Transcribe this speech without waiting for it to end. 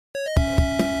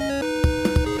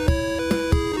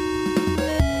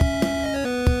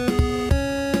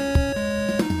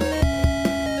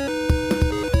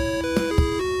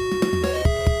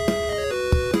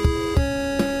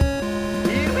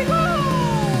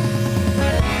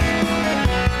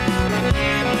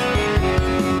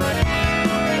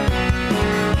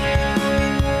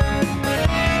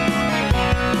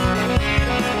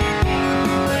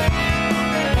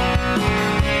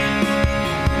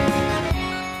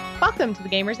Welcome to the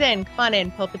Gamers Inn. Come on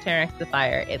in, pull up a chair next to the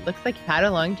fire. It looks like you've had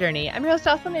a long journey. I'm your host,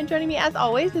 Jocelyn, and joining me as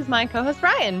always is my co-host,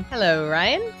 Ryan. Hello,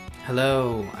 Ryan.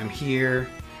 Hello, I'm here,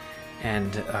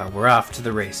 and we're off to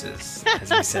the races, as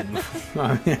we said.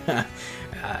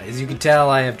 As you can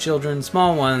tell, I have children,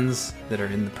 small ones, that are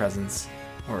in the presence,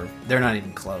 or they're not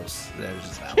even close. They're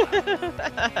just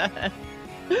that loud.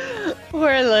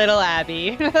 Poor little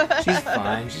Abby. She's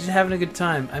fine. She's having a good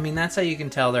time. I mean, that's how you can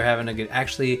tell they're having a good...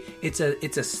 Actually, it's a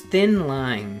thin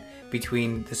line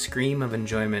between the scream of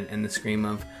enjoyment and the scream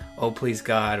of, oh, please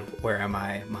God, where am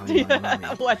I? Mommy, mommy, mommy.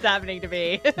 What's happening to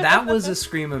me? That was a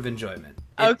scream of enjoyment.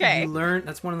 Okay. You learn,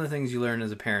 that's one of the things you learn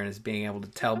as a parent, is being able to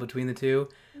tell between the two.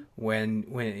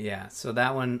 Yeah. So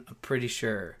that one, I'm pretty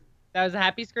sure. That was a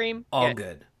happy scream? All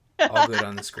good. All good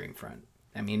on the scream front.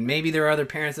 I mean, maybe there are other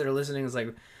parents that are listening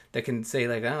that can say,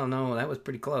 I don't know, that was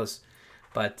pretty close.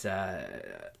 But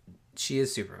she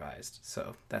is supervised,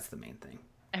 so that's the main thing.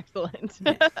 Excellent.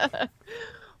 Yeah.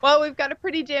 Well, we've got a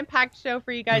pretty jam-packed show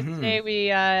for you guys today.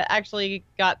 We actually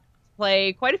got to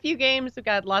play quite a few games. We've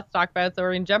got lots to talk about, so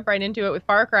we're going to jump right into it with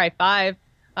Far Cry 5.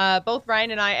 Both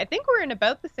Ryan and I think we're in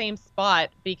about the same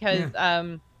spot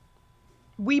because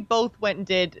we both went and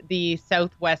did the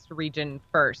Southwest region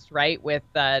first, right, with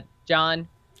John?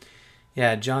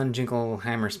 Yeah, John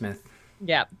Jingleheimer-Smith.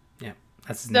 Yeah. Yeah,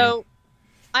 that's his name. So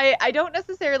I don't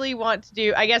necessarily want to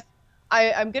do, I guess,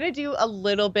 I'm going to do a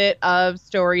little bit of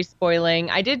story spoiling.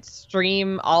 I did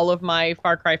stream all of my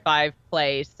Far Cry 5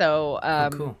 play, so...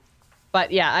 cool.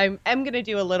 But yeah, I'm going to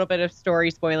do a little bit of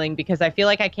story spoiling because I feel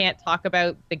like I can't talk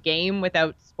about the game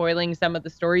without spoiling some of the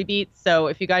story beats. So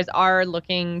if you guys are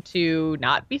looking to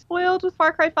not be spoiled with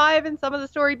Far Cry 5 and some of the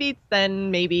story beats, then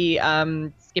maybe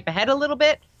skip ahead a little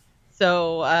bit.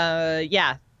 So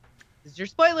yeah, this is your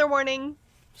spoiler warning.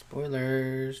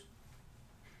 Spoilers.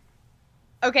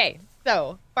 Okay,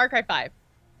 so Far Cry 5.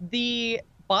 The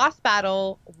boss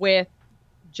battle with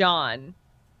John.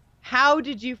 How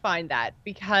did you find that?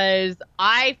 Because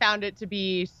I found it to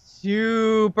be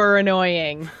super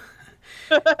annoying.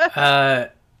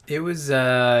 It was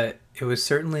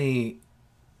certainly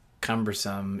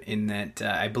cumbersome in that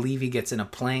I believe he gets in a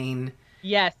plane.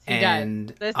 Yes, he and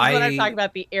does. This is what I'm talking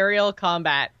about, the aerial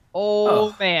combat.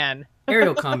 Oh man.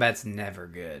 Aerial combat's never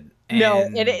good. And... No,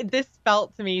 this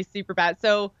felt to me super bad.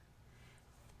 So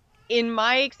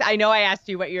I know I asked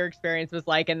you what your experience was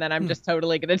like, and then I'm just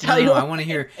totally going to tell you. No, I want to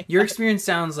hear. Your experience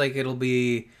sounds like it'll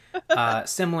be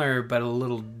similar, but a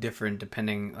little different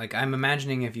depending. Like, I'm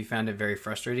imagining if you found it very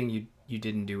frustrating, you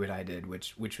didn't do what I did,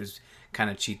 which was kind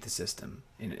of cheat the system.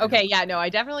 Yeah, no, I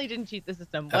definitely didn't cheat the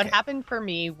system. What happened for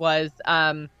me was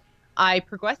I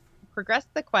progressed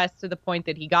the quest to the point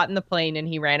that he got in the plane and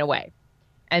he ran away.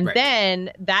 And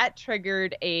then that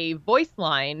triggered a voice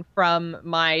line from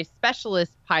my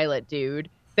specialist pilot dude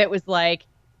that was like,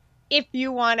 if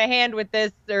you want a hand with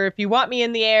this, or if you want me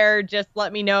in the air, just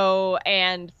let me know.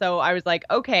 And so I was like,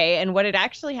 okay. And what had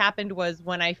actually happened was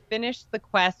when I finished the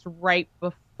quest right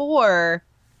before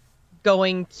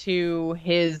going to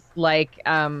his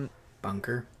bunker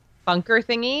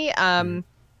thingy,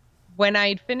 when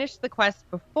I'd finished the quest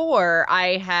before,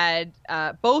 I had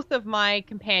both of my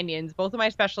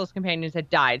specialist companions had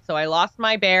died. So I lost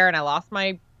my bear and I lost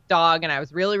my dog, and I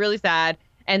was really, really sad.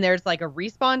 And there's a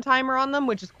respawn timer on them,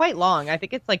 which is quite long. I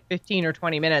think it's 15 or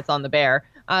 20 minutes on the bear.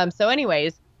 So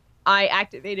anyways, I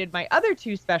activated my other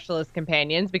two specialist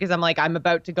companions because I'm I'm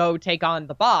about to go take on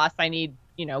the boss. I need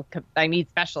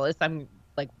specialists. I'm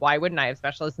why wouldn't I have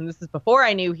specialists? And this is before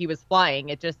I knew he was flying.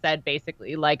 It just said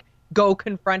basically go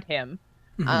confront him.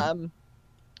 Mm-hmm.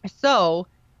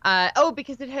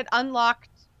 Because it had unlocked,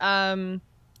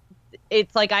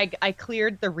 it's I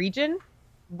cleared the region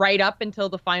right up until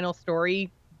the final story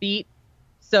beat.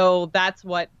 So that's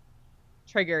what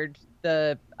triggered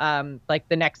the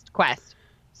next quest.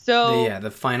 So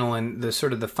the final and the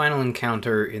sort of the final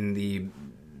encounter in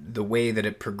the way that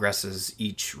it progresses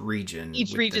each region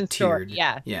story.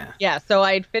 Yeah. So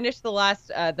I'd finished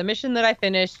the mission that I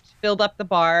finished, filled up the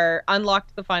bar,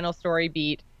 unlocked the final story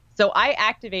beat. So I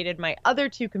activated my other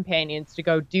two companions to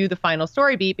go do the final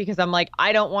story beat because I'm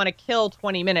I don't want to kill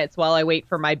 20 minutes while I wait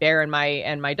for my bear and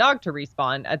my dog to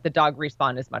respawn. The dog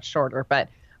respawn is much shorter, but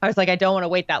I was I don't want to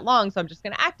wait that long, so I'm just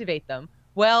going to activate them.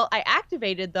 Well, I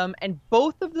activated them and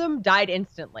both of them died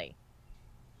instantly.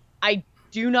 I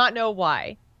do not know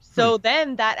why. So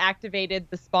then that activated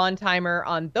the spawn timer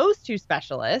on those two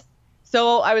specialists.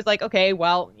 So I was okay,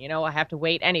 well, I have to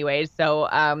wait anyways. So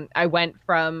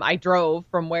I drove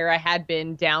from where I had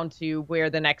been down to where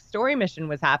the next story mission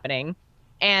was happening.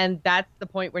 And that's the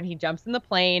point when he jumps in the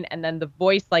plane and then the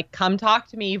voice, come talk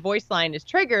to me voice line is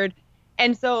triggered.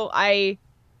 And so I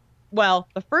well,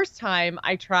 the first time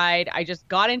I tried, I just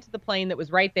got into the plane that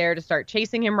was right there to start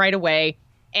chasing him right away.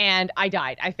 And I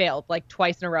died. I failed like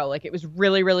twice in a row. Like it was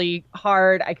really, really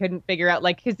hard. I couldn't figure out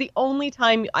because the only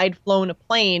time I'd flown a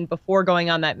plane before going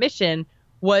on that mission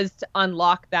was to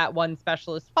unlock that one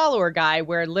specialist follower guy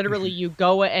where literally you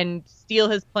go and steal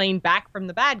his plane back from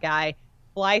the bad guy,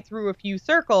 fly through a few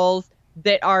circles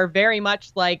that are very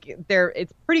much like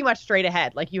it's pretty much straight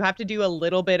ahead. Like you have to do a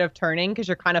little bit of turning because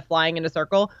you're kind of flying in a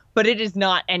circle, but it is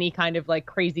not any kind of like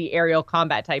crazy aerial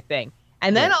combat type thing.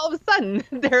 And then all of a sudden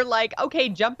they're like, okay,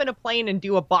 jump in a plane and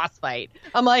do a boss fight.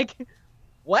 I'm like,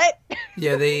 what?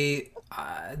 Yeah, they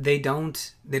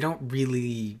don't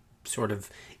really sort of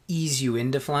ease you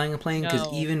into flying a plane,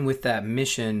 because even with that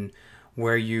mission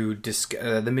where you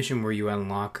the mission where you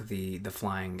unlock the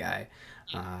flying guy,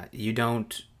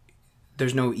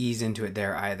 there's no ease into it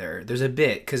there either. There's a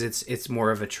bit because it's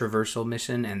more of a traversal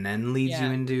mission and then leads you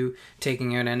into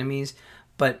taking out enemies,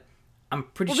 but I'm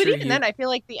pretty sure. But even then, I feel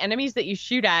like the enemies that you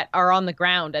shoot at are on the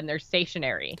ground and they're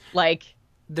stationary. Like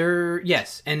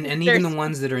and even the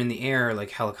ones that are in the air are like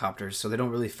helicopters, so they don't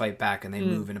really fight back and they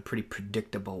move in a pretty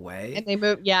predictable way. And they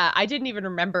move. Yeah, I didn't even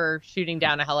remember shooting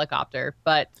down a helicopter,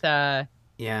 but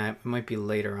yeah, it might be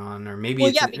later on, or maybe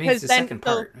it's the second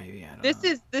part. Maybe I don't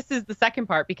know. This is the second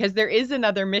part, because there is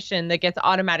another mission that gets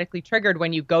automatically triggered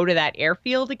when you go to that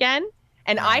airfield again.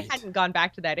 And I hadn't gone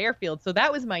back to that airfield. So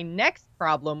that was my next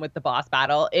problem with the boss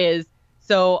battle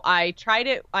so I tried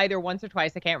it either once or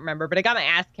twice. I can't remember, but I got my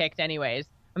ass kicked anyways.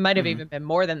 It might have even been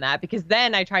more than that, because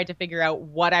then I tried to figure out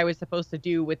what I was supposed to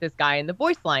do with this guy in the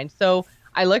voice line. So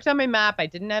I looked on my map. I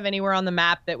didn't have anywhere on the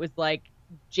map that was like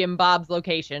Jim Bob's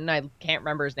location. I can't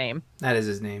remember his name. That is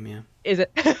his name, yeah. Is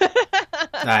it?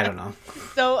 I don't know.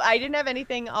 So I didn't have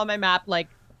anything on my map like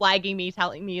flagging me,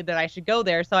 telling me that I should go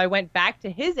there. So I went back to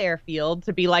his airfield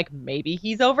to be like, maybe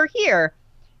he's over here.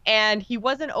 And he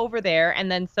wasn't over there.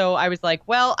 And then so I was like,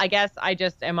 well, I guess I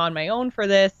just am on my own for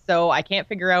this. So I can't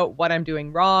figure out what I'm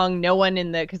doing wrong. No one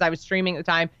because I was streaming at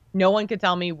the time, no one could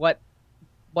tell me what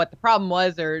the problem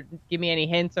was or give me any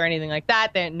hints or anything like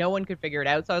that. Then no one could figure it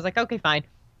out. So I was like, okay, fine.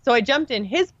 So I jumped in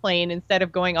his plane instead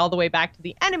of going all the way back to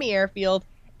the enemy airfield.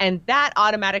 And that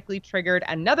automatically triggered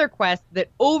another quest that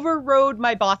overrode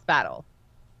my boss battle.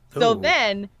 So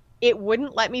then it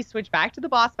wouldn't let me switch back to the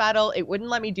boss battle. It wouldn't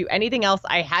let me do anything else.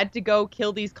 I had to go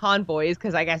kill these convoys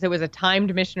because I guess it was a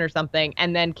timed mission or something.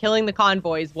 And then killing the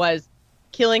convoys was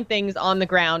killing things on the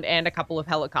ground and a couple of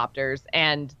helicopters.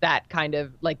 And that kind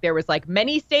of like there was like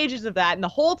many stages of that. And the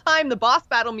whole time the boss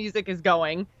battle music is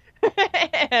going.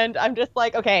 And I'm just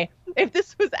like, okay, if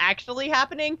this was actually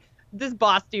happening, this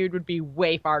boss dude would be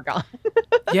way far gone.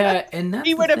 Yeah, and that's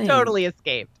he would have totally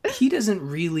escaped. He doesn't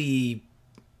really.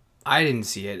 I didn't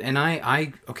see it, and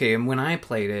and when I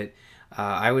played it,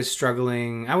 I was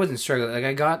struggling. I wasn't struggling. Like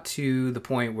I got to the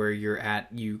point where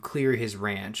you clear his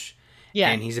ranch. Yeah.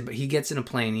 And he gets in a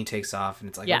plane, he takes off, and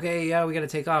it's like, okay, we got to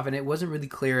take off. And it wasn't really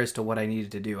clear as to what I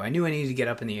needed to do. I knew I needed to get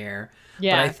up in the air.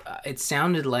 Yeah. But it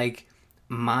sounded like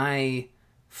my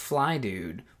fly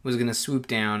dude was going to swoop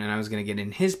down and I was going to get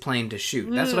in his plane to shoot.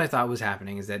 That's what I thought was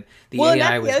happening, is that the AI was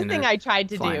going to. The other thing I tried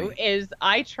to do is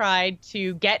I tried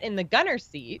to get in the gunner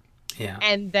seat. Yeah.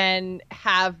 And then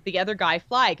have the other guy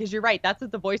fly. Because you're right. That's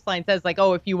what the voice line says. Like,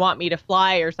 oh, if you want me to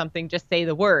fly or something, just say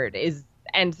the word.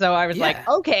 And so I was like,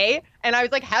 okay. And I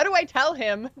was like, how do I tell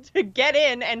him to get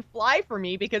in and fly for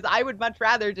me? Because I would much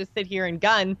rather just sit here and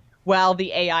gun while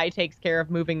the AI takes care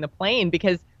of moving the plane.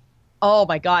 Because, oh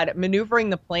my God, maneuvering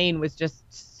the plane was just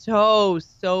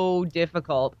so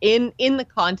difficult in the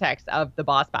context of the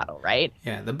boss battle, right?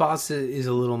 Yeah, the boss is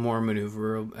a little more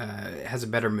has a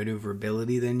better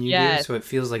maneuverability than you do. So it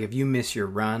feels like if you miss your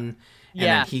run and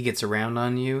then he gets around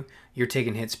on you, you're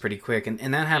taking hits pretty quick.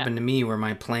 And that happened to me where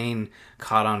my plane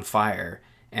caught on fire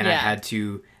and I had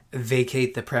to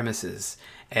vacate the premises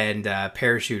and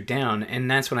parachute down.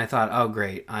 And that's when I thought, oh,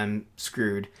 great, I'm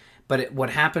screwed. But what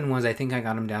happened was I think I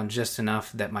got him down just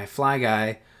enough that my fly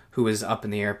guy, who was up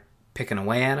in the air picking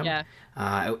away at him,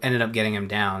 ended up getting him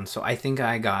down. So I think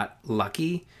I got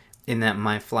lucky in that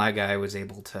my fly guy was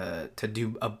able to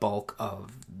do a bulk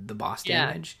of the boss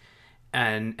damage.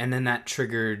 And then that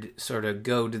triggered sort of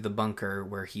go to the bunker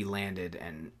where he landed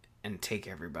and take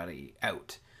everybody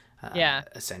out,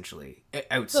 essentially,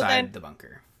 outside the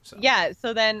bunker. So. Yeah,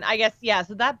 so then I guess,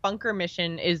 so that bunker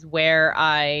mission is where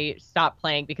I stopped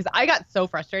playing because I got so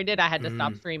frustrated I had to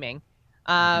stop streaming.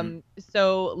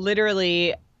 So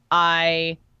literally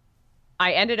I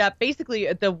ended up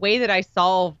basically the way that I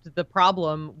solved the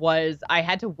problem was I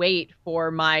had to wait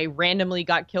for my randomly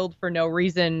got killed for no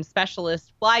reason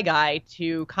specialist fly guy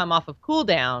to come off of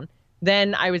cooldown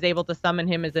Then I was able to summon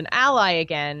him as an ally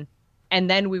again, and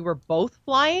then we were both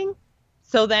flying.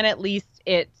 So then at least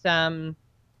it like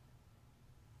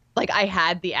I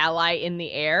had the ally in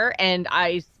the air, and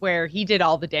I swear he did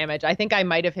all the damage. I think I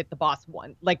might have hit the boss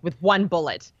with one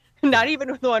bullet. Not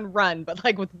even with one run, but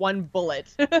like with one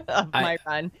bullet of my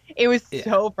run. It was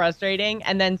so frustrating.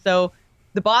 And then so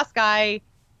the boss guy,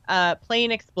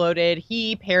 plane exploded.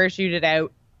 He parachuted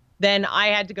out. Then I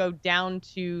had to go down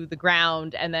to the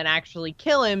ground and then actually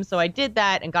kill him. So I did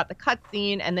that and got the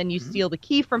cutscene. And then you steal the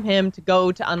key from him to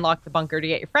go to unlock the bunker to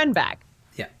get your friend back.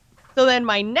 Yeah. So then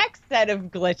my next set of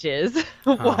glitches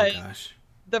was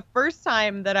the first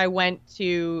time that I went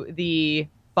to the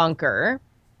bunker,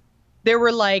 there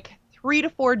were like 3 to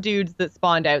 4 dudes that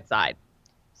spawned outside.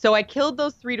 So I killed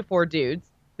those 3 to 4 dudes.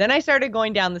 Then I started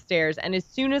going down the stairs. And as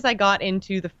soon as I got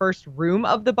into the first room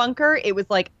of the bunker, it was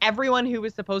like everyone who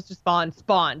was supposed to spawn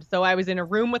spawned. So I was in a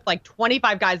room with like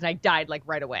 25 guys and I died like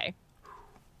right away.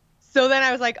 So then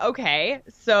I was like, okay,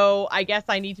 so I guess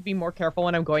I need to be more careful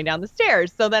when I'm going down the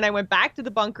stairs. So then I went back to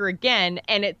the bunker again,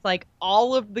 and it's like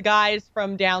all of the guys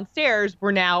from downstairs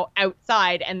were now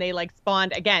outside, and they like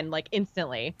spawned again, like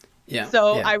instantly. Yeah.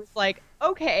 So I was like,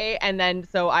 okay. And then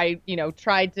so I,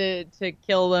 tried to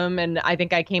kill them, and I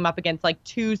think I came up against like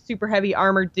 2 super heavy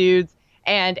armored dudes.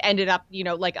 And ended up,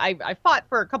 like I fought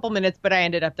for a couple minutes, but I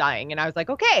ended up dying. And I was like,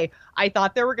 okay, I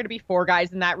thought there were going to be 4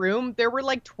 guys in that room. There were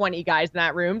like 20 guys in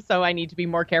that room. So I need to be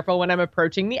more careful when I'm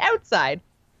approaching the outside.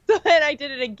 So then I did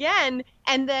it again.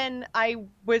 And then I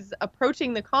was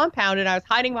approaching the compound and I was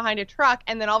hiding behind a truck.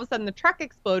 And then all of a sudden the truck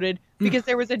exploded because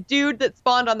there was a dude that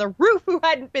spawned on the roof who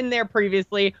hadn't been there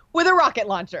previously with a rocket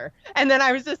launcher. And then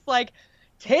I was just like,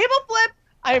 table flip.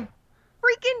 I'm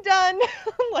freaking done.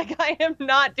 Like I'm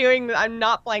not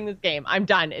playing this game. I'm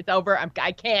done. It's over.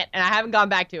 I can't, and I haven't gone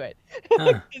back to it.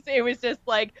 It was just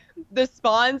like the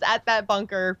spawns at that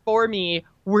bunker for me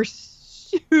were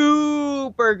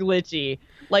super glitchy,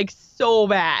 like so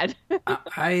bad.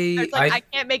 I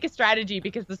can't make a strategy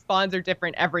because the spawns are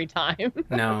different every time.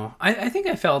 No, I think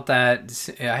I felt that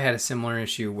I had a similar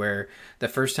issue where the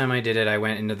first time I did it, I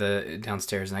went into the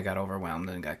downstairs and I got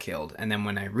overwhelmed and got killed. And then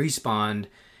when I respawned,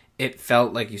 it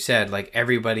felt like you said, like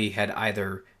everybody had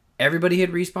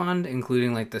respawned,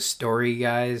 including like the story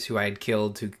guys who I had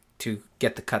killed to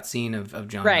get the cutscene of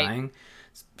John dying.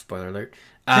 Spoiler alert.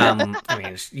 I mean,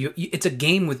 it's a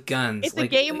game with guns. It's a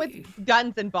game with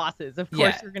guns and bosses. Of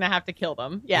course, you're gonna have to kill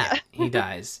them. Yeah. He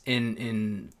dies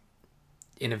in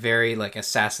a very like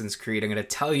Assassin's Creed. I'm gonna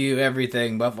tell you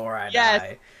everything before I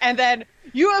die. And then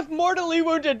you have mortally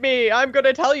wounded me. I'm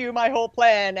gonna tell you my whole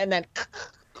plan, and then.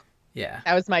 Yeah,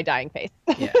 that was my dying face.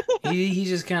 Yeah, he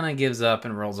just kind of gives up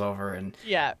and rolls over, and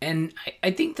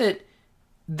I think that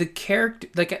the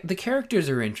characters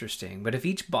are interesting, but if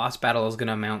each boss battle is going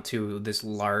to amount to this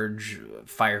large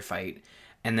firefight,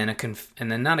 and then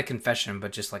and then not a confession,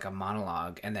 but just like a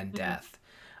monologue, and then death,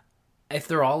 if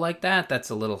they're all like that, that's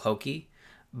a little hokey,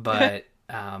 but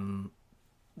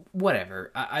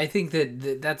whatever. I think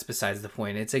that that's besides the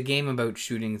point. It's a game about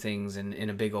shooting things in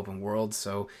a big open world.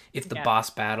 So if the boss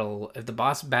battle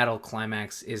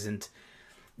climax isn't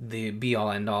the be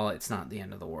all end all, it's not the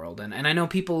end of the world. And I know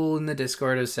people in the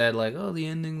Discord have said like, oh, the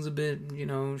ending's a bit,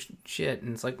 shit.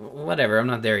 And it's like, whatever, I'm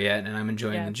not there yet and I'm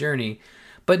enjoying the journey.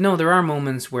 But no, there are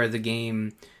moments where the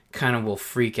game kind of will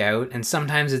freak out. And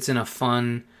sometimes it's in a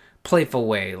fun, playful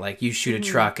way. Like you shoot a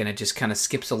truck and it just kind of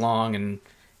skips along and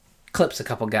clips a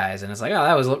couple guys, and it's like, oh,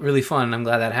 that was really fun. I'm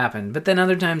glad that happened. But then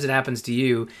other times it happens to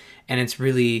you, and it's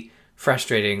really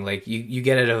frustrating. Like you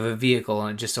get out of a vehicle,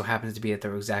 and it just so happens to be at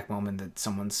the exact moment that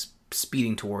someone's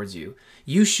speeding towards you.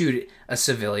 You shoot a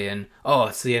civilian. Oh,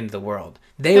 it's the end of the world.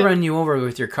 They run you over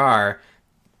with your car.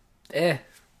 It's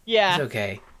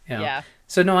okay. Yeah.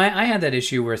 So no, I had that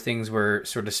issue where things were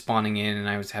sort of spawning in, and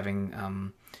I was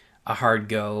having a hard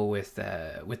go with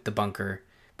the bunker,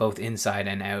 both inside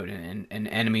and out, and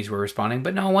enemies were responding.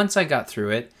 But no, once I got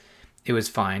through it, it was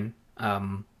fine.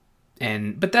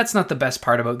 But that's not the best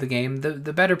part about the game.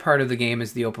 The better part of the game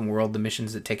is the open world, the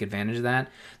missions that take advantage of that.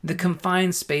 The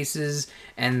confined spaces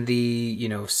and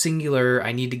the, singular,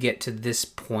 I need to get to this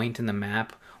point in the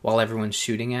map while everyone's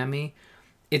shooting at me.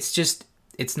 It's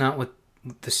not with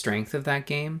the strength of that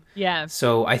game. Yeah.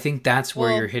 So I think that's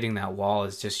where you're hitting that wall,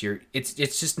 is just it's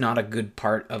just not a good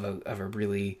part of a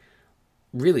really,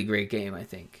 really great game, I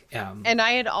think. And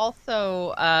I had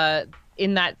also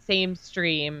in that same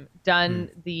stream done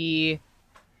the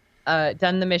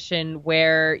mission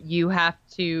where you have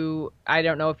to, I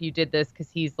don't know if you did this because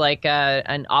he's like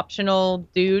an optional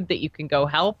dude that you can go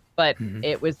help, but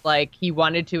it was like he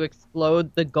wanted to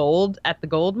explode the gold at the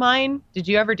gold mine. Did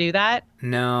you ever do that?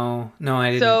 No,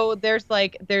 I didn't. So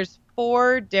there's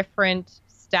 4 different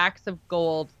stacks of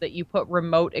gold that you put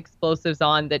remote explosives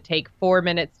on that take 4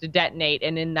 minutes to detonate,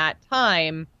 and in that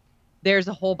time there's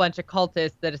a whole bunch of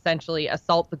cultists that essentially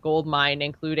assault the gold mine,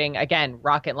 including, again,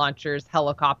 rocket launchers,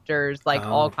 helicopters, like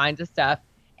all kinds of stuff.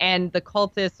 And the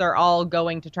cultists are all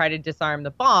going to try to disarm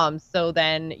the bombs. So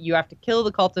then you have to kill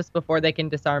the cultists before they can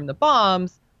disarm the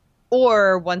bombs.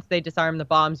 Or once they disarm the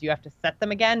bombs, you have to set them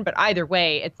again. But either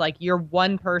way, it's like you're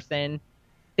one person.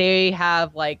 They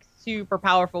have like super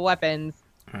powerful weapons.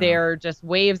 They're just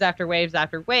waves after waves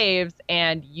after waves.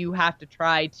 And you have to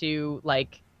try to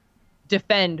like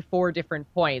defend 4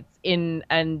 different points in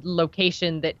a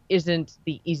location that isn't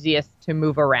the easiest to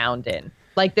move around in.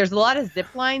 Like there's a lot of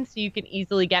zip lines, so you can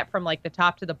easily get from like the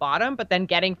top to the bottom, but then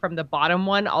getting from the bottom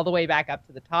one all the way back up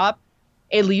to the top,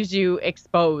 it leaves you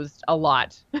exposed a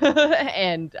lot.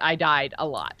 And I died a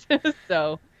lot.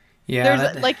 So yeah,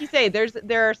 there's like you say,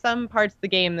 there are some parts of the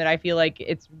game that I feel like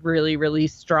it's really, really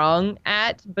strong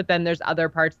at, but then there's other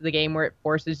parts of the game where it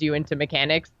forces you into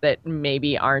mechanics that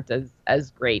maybe aren't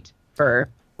as great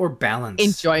for balance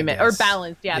enjoyment or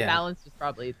balance. Yeah, balance is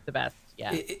probably the best.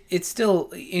 Yeah, it's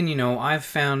still, and you know, I've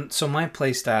found, so my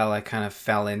play style, I kind of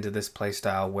fell into this play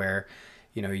style where,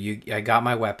 you know, I got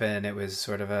my weapon. It was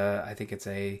sort of I think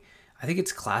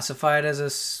it's classified as a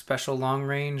special long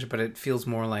range, but it feels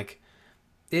more like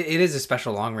it is a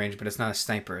special long range, but it's not a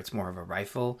sniper. It's more of a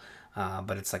rifle.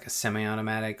 But it's like a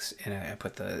semi-automatics, and I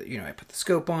put the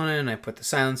scope on it, and I put the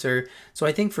silencer. So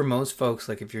I think for most folks,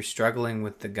 like if you're struggling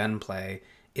with the gunplay,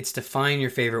 it's to find your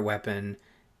favorite weapon,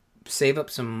 save up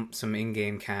some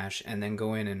in-game cash, and then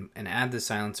go in and add the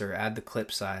silencer, add the clip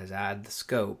size, add the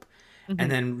scope, and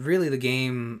then really the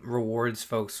game rewards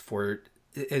folks for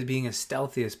it being as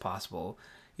stealthy as possible.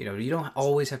 You know, you don't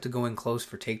always have to go in close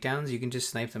for takedowns. You can just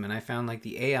snipe them, and I found like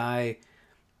the AI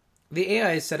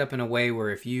is set up in a way where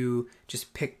if you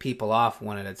just pick people off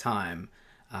one at a time,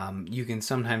 you can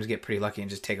sometimes get pretty lucky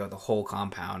and just take out the whole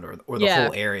compound or the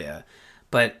whole area.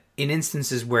 But in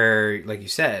instances where, like you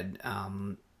said,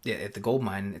 at the gold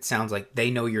mine, it sounds like they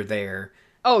know you're there.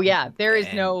 Oh yeah, there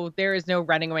is no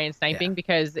running away and sniping,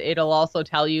 because it'll also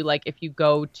tell you like if you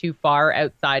go too far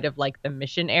outside of like the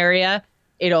mission area,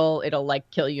 it'll like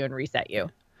kill you and reset you.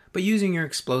 But using your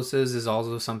explosives is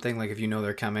also something, like if you know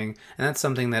they're coming. And that's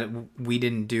something that we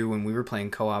didn't do when we were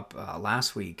playing co-op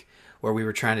last week, where we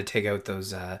were trying to take out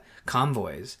those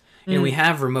convoys. You know, we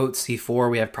have remote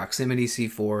C4, we have proximity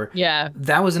C4. Yeah.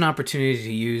 That was an opportunity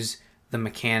to use the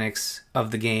mechanics of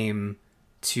the game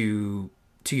to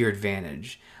your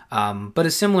advantage. But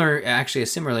a similar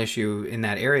issue in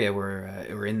that area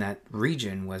or in that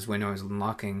region was when I was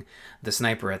unlocking the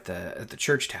sniper at the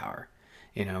church tower.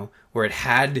 You know, where it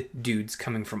had dudes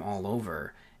coming from all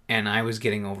over, and I was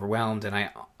getting overwhelmed, and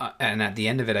at the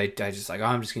end of it, I just like,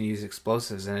 I'm just going to use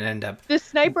explosives, and it ended up... The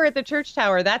sniper at the church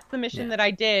tower, that's the mission that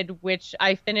I did, which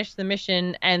I finished the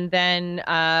mission, and then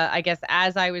I guess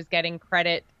as I was getting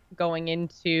credit going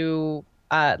into,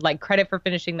 credit for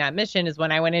finishing that mission is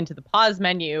when I went into the pause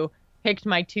menu, picked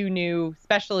my 2 new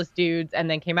specialist dudes, and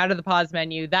then came out of the pause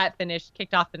menu, that finished,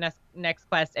 kicked off the next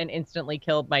quest, and instantly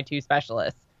killed my 2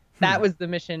 specialists. That was the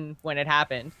mission when it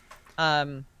happened.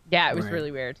 It was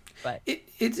really weird, but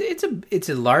it's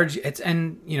a large,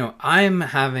 and you know, I'm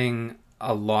having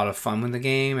a lot of fun with the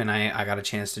game, and I got a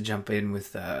chance to jump in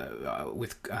with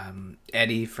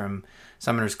Eddie from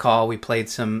Summoner's Call. We played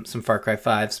some Far Cry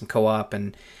 5, some co-op,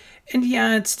 and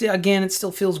yeah, it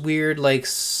still feels weird, like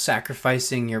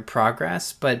sacrificing your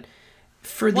progress, but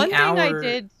for the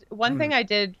hour. One thing I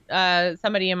did,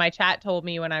 somebody in my chat told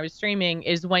me when I was streaming,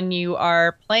 is when you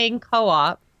are playing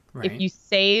co-op, if you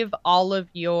save all of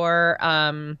your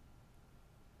prepper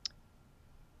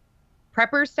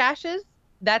stashes,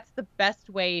 that's the best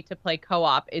way to play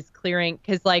co-op, is clearing,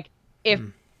 because like if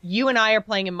you and I are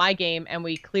playing in my game and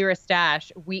we clear a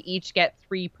stash, we each get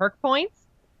 3 perk points.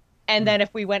 And then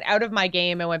if we went out of my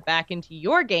game and went back into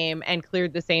your game and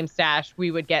cleared the same stash, we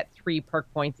would get 3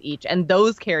 perk points each. And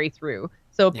those carry through.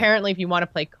 So apparently if you want to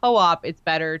play co-op, it's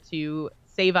better to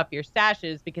save up your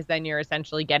stashes, because then you're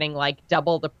essentially getting like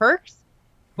double the perks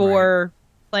for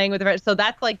playing with the friends. So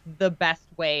that's like the best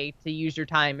way to use your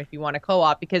time if you want to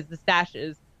co-op, because the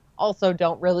stashes also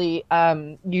don't really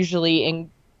usually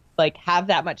have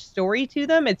that much story to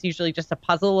them. It's usually just a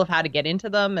puzzle of how to get into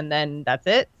them, and then that's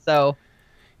it. So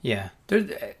yeah,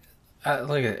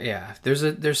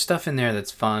 there's stuff in there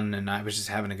that's fun, and I was just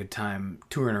having a good time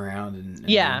touring around and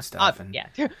doing stuff.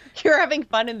 You're having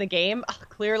fun in the game. Oh,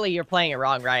 clearly, you're playing it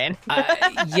wrong, Ryan.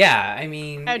 I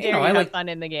mean, how dare you have fun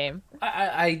in the game?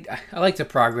 I like to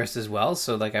progress as well,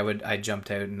 so like I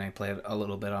jumped out and I played a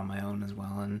little bit on my own as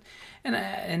well,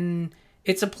 and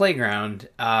it's a playground,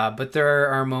 but there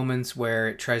are moments where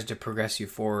it tries to progress you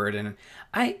forward, and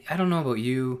I don't know about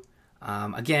you.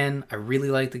 Again, I really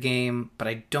like the game, but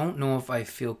I don't know if I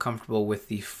feel comfortable with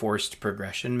the forced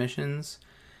progression missions.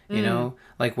 You know,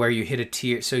 like where you hit a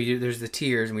tier. So there's the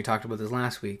tiers, and we talked about this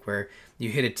last week, where you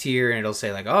hit a tier and it'll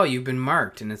say like, "Oh, you've been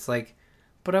marked," and it's like,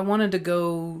 "But I wanted to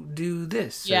go do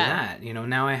this or that." You know,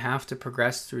 now I have to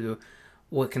progress through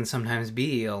what can sometimes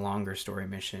be a longer story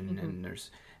mission,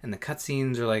 and the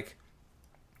cutscenes are like,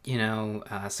 you know,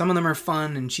 some of them are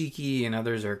fun and cheeky, and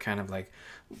others are kind of like,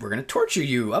 we're going to torture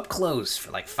you up close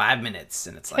for like 5 minutes.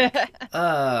 And it's like,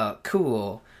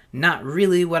 cool. Not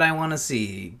really what I want to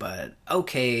see, but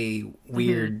okay,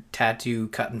 weird tattoo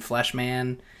cut and flesh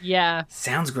man. Yeah.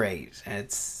 Sounds great.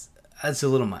 It's a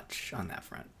little much on that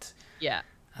front. Yeah.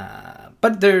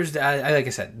 But there's, like I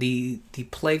said, the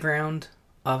playground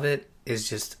of it is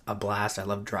just a blast. I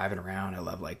love driving around. I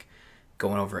love like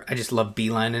going over. I just love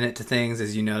beelining it to things,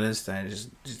 as you noticed. I just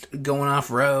going off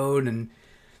road and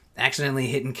accidentally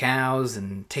hitting cows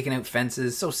and taking out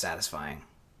fences. So satisfying.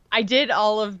 I did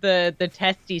all of the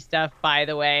testy stuff, by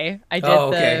the way. I did. Oh,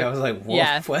 okay. I was like,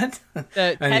 what?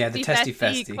 The the testy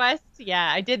festy quest.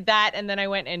 Yeah, I did that, and then I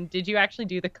went and did you actually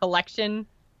do the collection?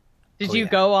 Did you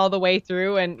go all the way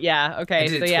through? And yeah, okay. I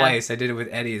did it twice. I did it with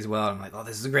Eddie as well. I'm like, oh,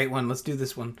 this is a great one. Let's do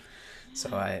this one.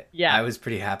 So I was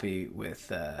pretty happy with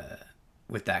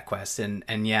that quest, and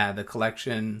the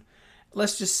collection.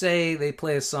 Let's just say they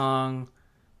play a song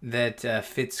that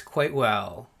fits quite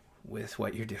well with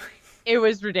what you're doing. It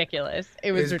was ridiculous.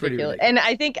 It was ridiculous. And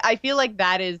I feel like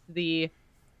that is the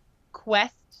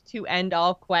quest to end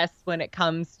all quests when it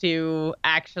comes to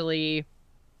actually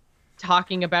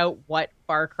talking about what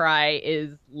Far Cry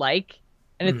is like.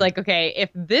 And it's like, okay,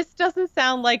 if this doesn't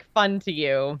sound like fun to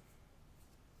you,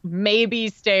 maybe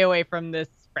stay away from this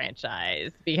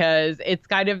franchise, because it's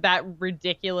kind of that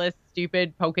ridiculous,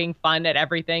 stupid, poking fun at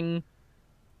everything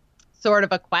sort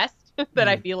of a quest that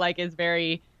I feel like is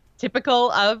very typical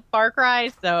of Far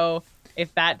Cry. So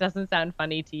if that doesn't sound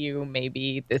funny to you,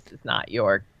 maybe this is not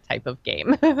your type of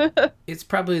game. It's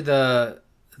probably the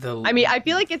I mean, I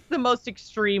feel like it's the most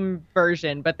extreme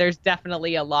version, but there's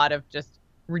definitely a lot of just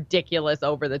ridiculous,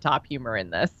 over the top humor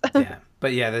in this. But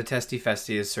the Testy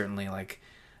Festy is certainly like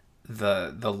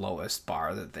the lowest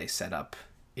bar that they set up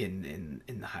in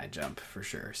the high jump for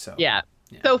sure. So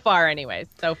so far, anyways,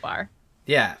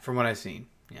 from what I've seen.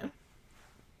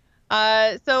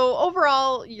 So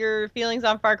overall, your feelings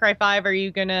on Far Cry 5, are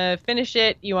you going to finish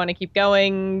it? You want to keep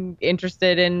going?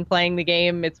 Interested in playing the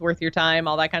game? It's worth your time,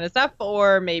 all that kind of stuff?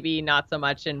 Or maybe not so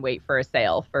much and wait for a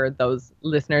sale for those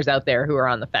listeners out there who are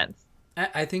on the fence?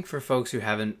 I think for folks who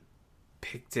haven't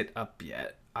picked it up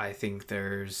yet, I think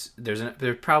there's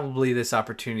probably this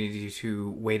opportunity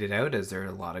to wait it out, as there are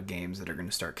a lot of games that are going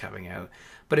to start coming out.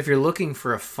 But if you're looking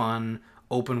for a fun,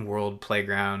 open world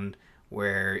playground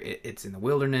where it's in the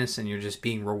wilderness and you're just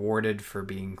being rewarded for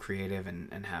being creative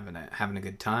and having a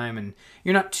good time, and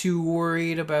you're not too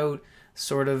worried about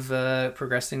sort of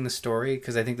progressing the story,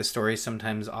 because I think the story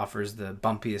sometimes offers the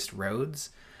bumpiest roads.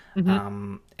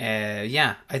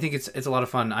 I think it's a lot of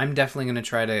fun. I'm definitely going to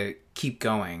try to keep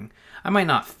going. I might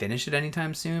not finish it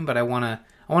anytime soon, but I want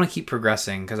to keep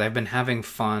progressing, because I've been having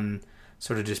fun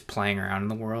sort of just playing around in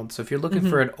the world. So if you're looking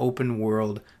for an open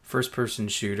world first person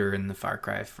shooter in the Far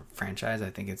Cry franchise, I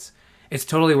think it's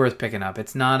totally worth picking up.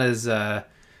 It's not as bad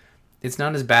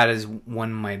as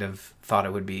one might have thought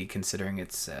it would be, considering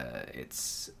its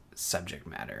subject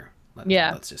matter.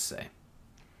 Let's just say.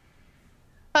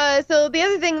 So the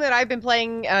other thing that I've been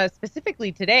playing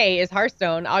specifically today is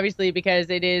Hearthstone, obviously, because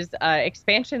it is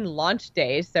expansion launch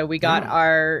day. So we got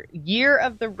our Year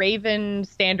of the Raven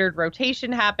standard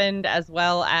rotation happened, as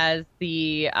well as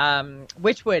the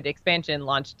Witchwood expansion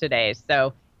launched today.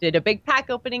 So did a big pack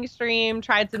opening stream,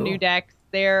 tried some new decks.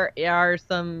 There are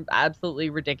some absolutely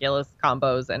ridiculous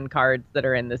combos and cards that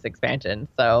are in this expansion.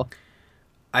 So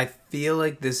I feel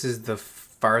like this is the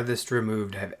farthest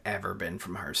removed I've ever been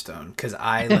from Hearthstone, because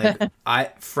I don't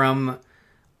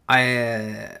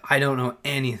know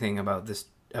anything about this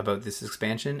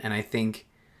expansion, and I think,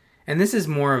 and this is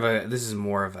more of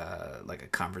a like a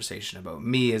conversation about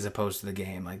me as opposed to the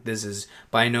game. Like, this is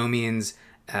by no means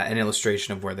an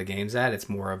illustration of where the game's at. It's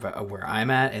more of a where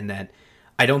I'm at, in that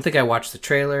I don't think I watched the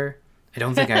trailer. I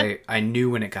don't think I knew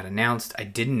when it got announced. I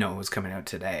didn't know it was coming out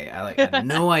today. I had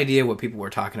no idea what people were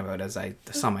talking about as I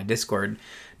saw my Discord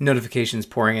notifications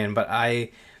pouring in. But I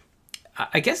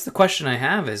guess the question I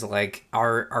have is like,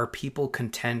 are people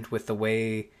content with the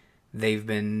way they've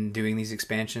been doing these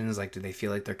expansions? Like, do they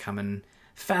feel like they're coming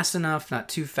fast enough, not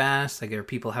too fast? Like, are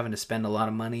people having to spend a lot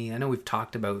of money? I know we've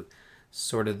talked about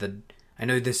sort of I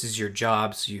know this is your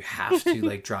job, so you have to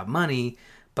like drop money.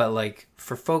 But like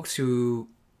for folks who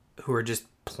are just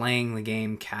playing the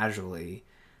game casually,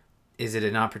 is it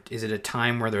a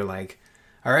time where they're like,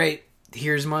 all right,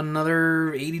 here's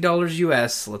another $80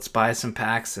 US, let's buy some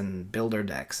packs and build our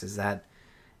decks? Is that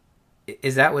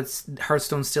what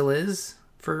Hearthstone still is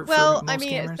for most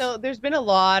gamers? So there's been a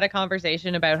lot of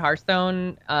conversation about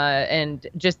Hearthstone and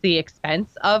just the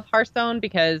expense of Hearthstone,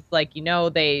 because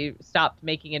they stopped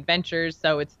making adventures,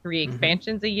 so it's 3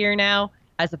 expansions a year now,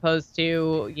 as opposed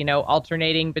to,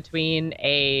 alternating between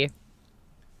a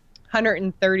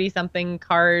 130 something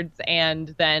cards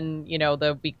and then,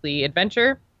 the weekly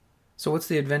adventure. So what's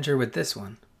the adventure with this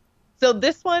one? So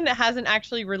this one hasn't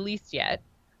actually released yet.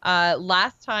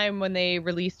 Last time when they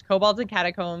released Kobolds and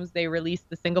Catacombs, they released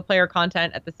the single player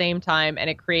content at the same time, and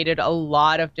it created a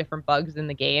lot of different bugs in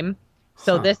the game.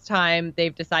 So this time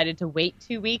they've decided to wait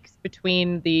 2 weeks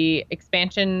between the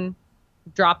expansion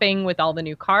dropping with all the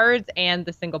new cards and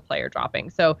the single player dropping.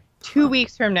 So 2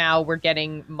 weeks from now, we're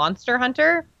getting Monster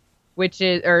Hunter,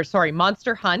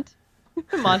 Monster Hunt.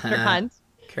 Monster Hunt.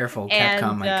 Careful,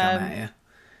 Capcom might come at you.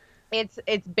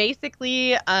 It's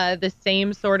basically the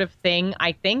same sort of thing.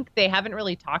 I think they haven't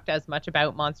really talked as much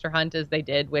about Monster Hunt as they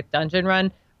did with Dungeon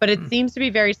Run, but it seems to be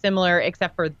very similar,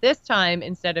 except for this time,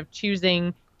 instead of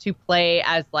choosing to play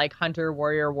as like Hunter,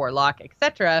 Warrior, Warlock,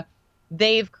 etc.,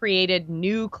 they've created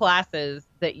new classes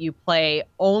that you play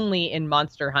only in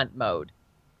Monster Hunt mode.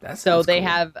 So they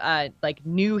have like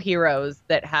new heroes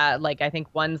that have, like, I think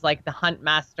one's like the Hunt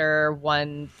Master,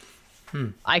 one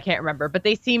I can't remember, but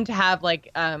they seem to have like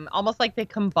almost like they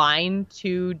combine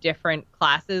 2 different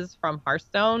classes from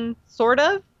Hearthstone, sort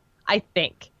of, I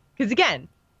think. Because again,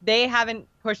 they haven't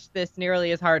pushed this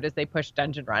nearly as hard as they pushed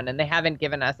Dungeon Run, and they haven't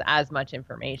given us as much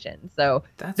information. So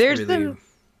there's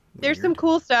some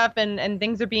cool stuff, and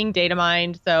things are being data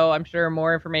mined, so I'm sure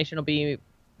more information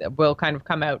will kind of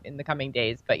come out in the coming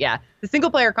days. But yeah, the single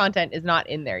player content is not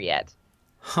in there yet.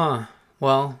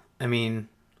 Well, I mean,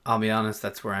 I'll be honest,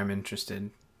 that's where I'm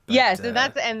interested. But, yes,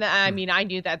 I mean, I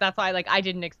knew that. That's why, like, I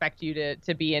didn't expect you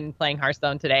to be in playing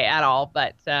Hearthstone today at all.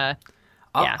 But yeah,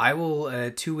 I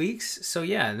will 2 weeks. So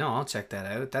yeah, no, I'll check that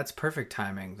out. That's perfect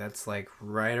timing. That's like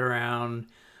right around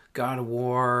God of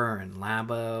War and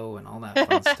Labo and all that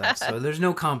fun stuff. So there's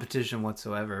no competition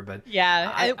whatsoever. But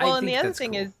yeah, and the other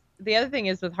thing is. The other thing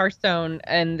is with Hearthstone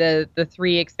and the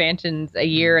 3 expansions a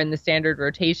year and the standard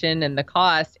rotation and the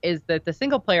cost is that the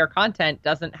single player content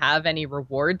doesn't have any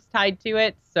rewards tied to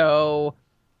it. So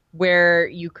where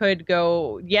you could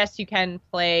go, yes, you can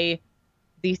play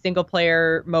the single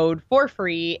player mode for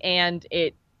free, and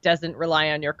it doesn't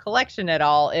rely on your collection at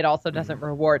all. It also doesn't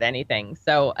reward anything.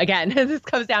 So again, this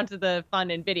comes down to the fun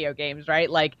in video games, right?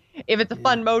 Like, if it's a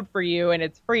fun mode for you and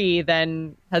it's free,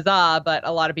 then huzzah. But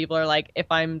a lot of people are like, if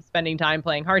I'm spending time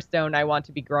playing Hearthstone, I want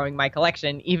to be growing my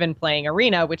collection. Even playing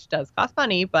Arena, which does cost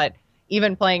money, but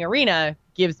even playing Arena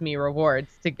gives me rewards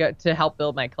to help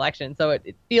build my collection. So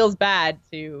it feels bad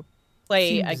to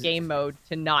play a game mode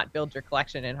to not build your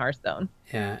collection in Hearthstone.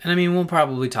 Yeah, and I mean, we'll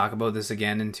probably talk about this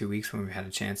again in 2 weeks when we've had a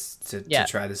chance to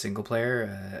try the single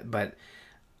player. But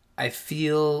I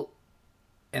feel,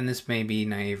 and this may be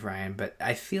naive, Ryan, but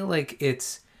I feel like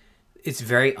it's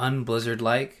very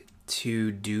un-Blizzard-like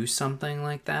to do something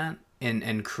like that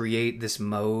and create this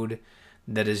mode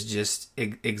that is just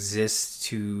exists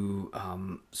to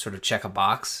sort of check a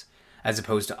box, as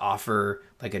opposed to offer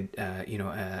like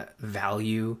a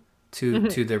value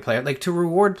to their player, like to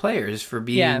reward players for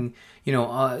being,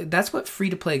 that's what free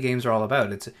to play games are all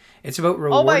about. It's about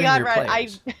rewarding your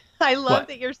players. I love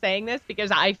that you're saying this,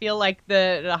 because I feel like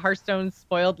the Hearthstone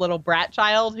spoiled little brat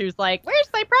child who's like, "Where's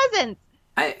my presents?"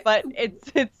 But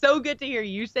it's so good to hear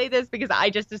you say this, because I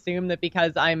just assume that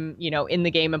because I'm in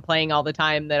the game and playing all the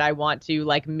time that I want to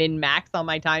like min max on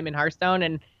my time in Hearthstone.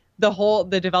 And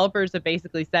the developers have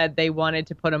basically said they wanted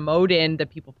to put a mode in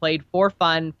that people played for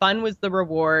fun. Fun was the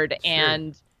reward. Sure.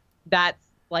 And that's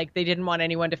like, they didn't want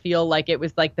anyone to feel like it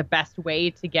was like the best way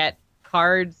to get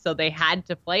cards, so they had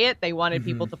to play it. They wanted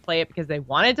people to play it because they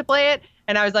wanted to play it.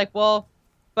 And I was like, well,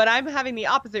 But I'm having the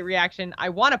opposite reaction. I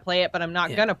want to play it, but I'm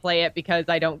not going to play it because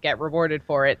I don't get rewarded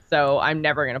for it. So I'm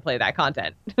never going to play that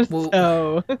content. Well,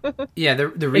 so yeah, the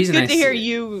reason it's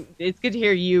good to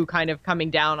hear you kind of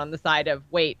coming down on the side of,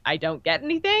 wait, I don't get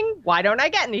anything. Why don't I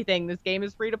get anything? This game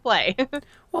is free to play.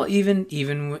 Well, even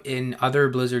in other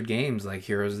Blizzard games like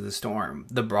Heroes of the Storm,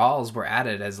 the brawls were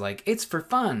added as like, it's for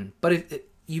fun, but if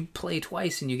you play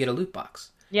twice and you get a loot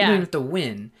box. You don't have to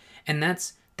win, and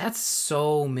that's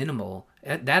so minimal.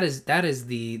 That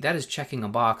is checking a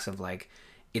box of like,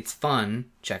 it's fun,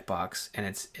 checkbox, and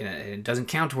it doesn't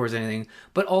count towards anything,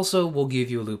 but also will give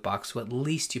you a loot box, so at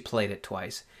least you played it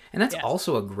twice. And that's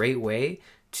also a great way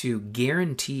to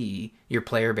guarantee your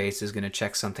player base is going to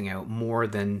check something out more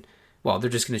than, well, they're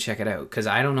just going to check it out. Because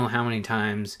I don't know how many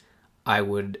times I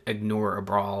would ignore a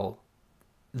brawl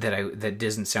that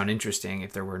doesn't sound interesting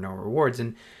if there were no rewards.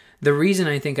 And the reason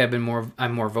I think I'm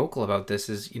more vocal about this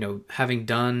is, having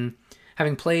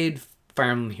played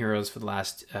Fire Emblem Heroes for the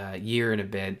last year and a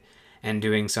bit and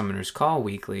doing Summoner's Call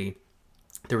weekly,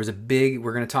 there was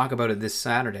we're going to talk about it this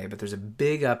Saturday, but there's a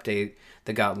big update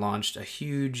that got launched, a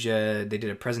huge, they did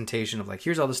a presentation of like,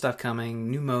 here's all the stuff coming,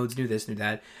 new modes, new this, new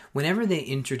that. Whenever they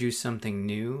introduce something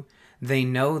new, they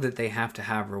know that they have to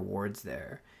have rewards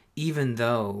there, even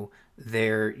though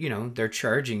they're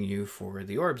charging you for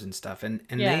the orbs and stuff. And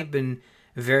they've been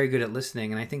very good at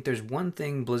listening. And I think there's one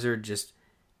thing Blizzard just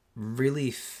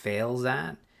really fails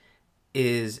at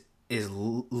is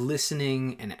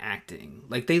listening and acting.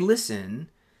 Like, they listen,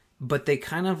 but they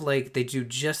kind of like, they do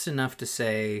just enough to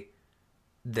say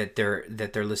that they're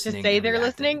listening. To say they're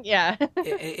listening? Yeah.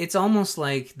 It's almost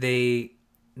like they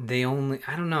only,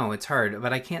 I don't know, it's hard,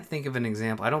 but I can't think of an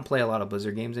example. I don't play a lot of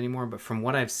Blizzard games anymore, but from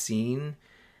what I've seen,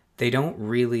 they don't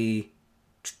really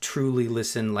truly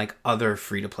listen like other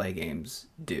free-to-play games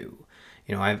do.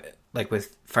 I've, like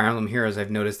with Fire Emblem Heroes,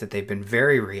 I've noticed that they've been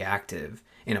very reactive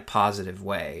in a positive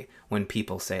way when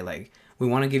people say like, we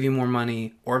want to give you more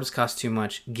money, orbs cost too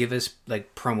much, give us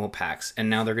like promo packs. And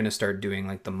now they're going to start doing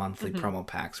like the monthly promo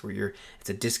packs where it's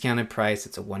a discounted price,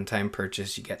 it's a one-time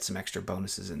purchase, you get some extra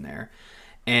bonuses in there.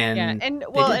 And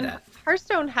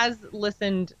Hearthstone has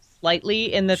listened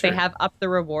slightly in that they have upped the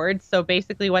rewards. So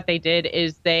basically what they did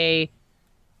is they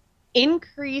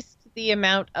increased the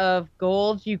amount of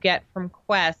gold you get from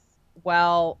quests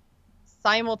while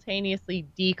simultaneously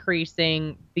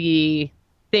decreasing the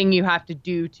thing you have to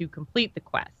do to complete the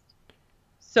quest.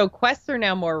 So quests are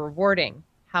now more rewarding.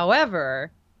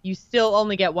 However, you still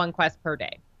only get one quest per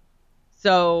day.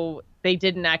 So they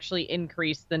didn't actually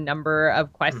increase the number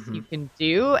of quests you can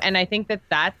do. And I think that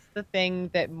that's the thing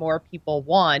that more people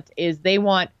want, is they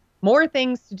want more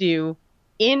things to do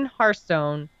in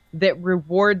Hearthstone that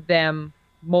reward them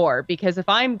more. Because if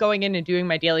I'm going in and doing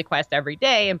my daily quest every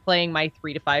day and playing my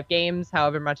 3 to 5 games,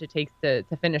 however much it takes to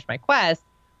finish my quest,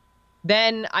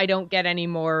 then I don't get any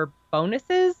more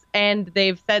bonuses. And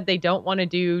they've said they don't want to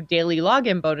do daily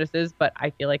login bonuses, but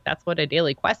I feel like that's what a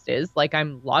daily quest is. Like,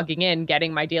 I'm logging in,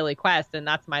 getting my daily quest, and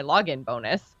that's my login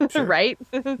bonus, right?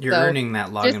 You're earning that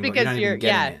login, just because you're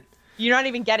not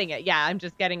even getting it. Yeah, I'm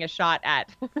just getting a shot at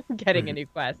getting a new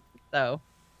quest. So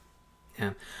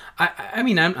yeah, I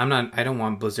mean, I don't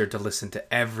want Blizzard to listen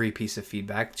to every piece of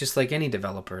feedback, just like any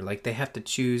developer. Like, they have to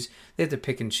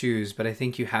pick and choose, but I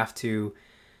think you have to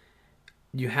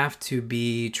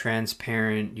be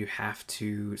transparent. You have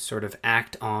to sort of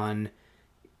act on,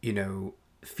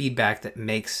 feedback that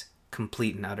makes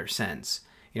complete and utter sense.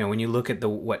 When you look at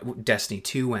what Destiny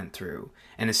 2 went through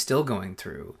and is still going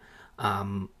through,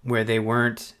 where they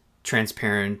weren't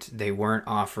transparent, they weren't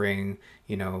offering,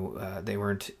 they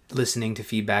weren't listening to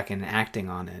feedback and acting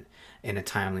on it in a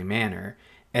timely manner.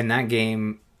 And that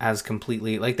game has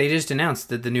completely, like, they just announced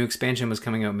that the new expansion was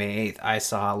coming out May 8th. I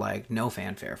saw like no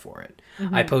fanfare for it.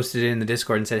 I posted it in the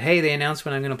Discord and said, hey, they announced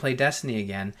when I'm going to play Destiny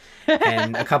again.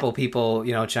 And a couple people,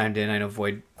 chimed in. I know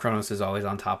Void Chronos is always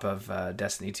on top of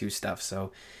Destiny 2 stuff.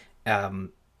 So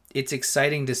it's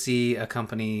exciting to see a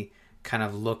company kind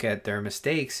of look at their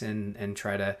mistakes and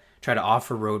try to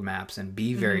offer roadmaps and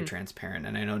be very transparent.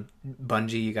 And I know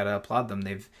Bungie, you got to applaud them.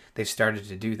 They've started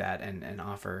to do that and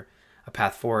offer a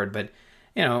path forward. But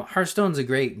Hearthstone's a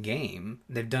great game.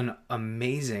 They've done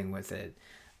amazing with it.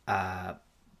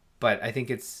 But I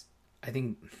think I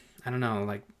don't know,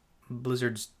 like,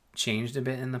 Blizzard's changed a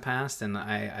bit in the past, and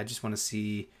I just want to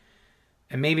see,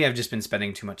 and maybe I've just been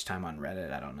spending too much time on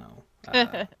Reddit. I don't know.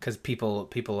 Because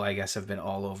people, I guess, have been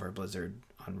all over Blizzard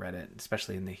on Reddit,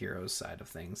 especially in the Heroes side of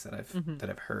things that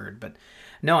I've heard. But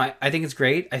no, I think it's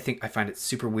great. I find it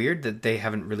super weird that they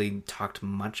haven't really talked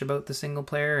much about the single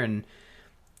player, and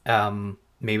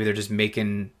maybe they're just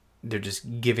making they're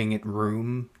just giving it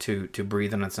room to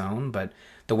breathe on its own. But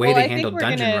the way they handled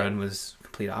Dungeon Run was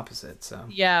complete opposite. So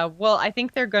yeah, well, I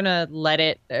think they're gonna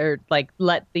let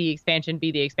the expansion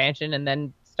be the expansion, and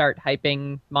then start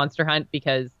hyping Monster Hunt,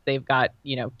 because they've got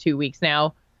 2 weeks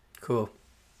now. Cool.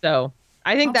 So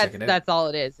I think that's all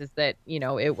it is that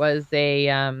it was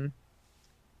a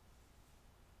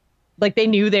like they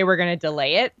knew they were going to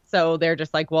delay it, so they're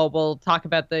just like, well, we'll talk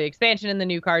about the expansion and the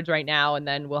new cards right now, and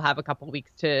then we'll have a couple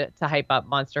weeks to hype up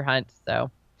Monster Hunt.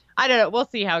 So I don't know, we'll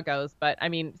see how it goes. But I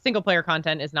mean, single player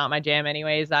content is not my jam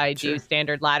anyways. I do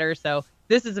standard ladder, so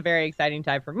this is a very exciting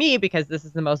time for me, because this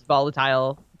is the most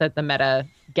volatile that the meta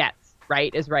gets,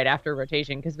 right? Is right after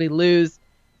rotation, because we lose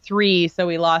 3, so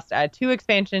we lost 2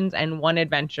 expansions and 1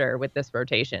 adventure with this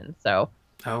rotation. So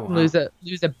lose a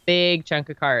big chunk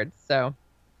of cards. So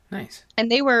nice.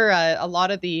 And they were a lot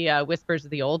of the Whispers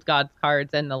of the Old Gods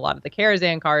cards and a lot of the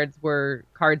Karazhan cards were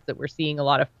cards that we're seeing a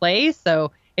lot of play.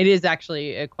 So it is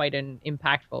actually quite an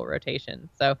impactful rotation.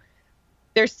 So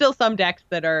there's still some decks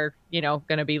that are,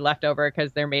 going to be left over,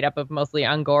 because they're made up of mostly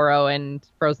Ungoro and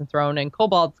Frozen Throne and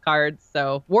Kobold's cards.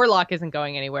 So Warlock isn't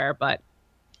going anywhere, but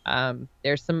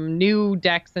there's some new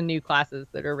decks and new classes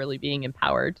that are really being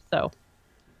empowered. So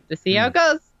to see how it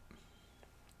goes.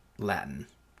 Latin.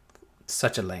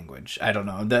 Such a language. I don't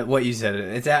know that what you said.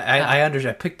 It's I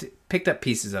understand. I picked up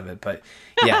pieces of it, but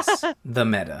yes, the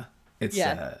meta.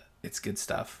 It's good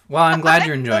stuff. Well, I'm glad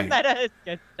you're enjoying it. Meta is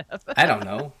good stuff. I don't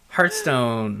know.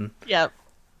 Hearthstone. Yep.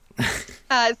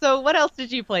 So what else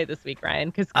did you play this week, Ryan?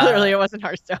 Because clearly it wasn't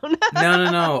Hearthstone.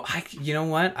 No. You know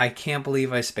what? I can't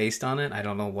believe I spaced on it. I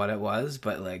don't know what it was,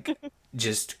 but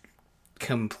just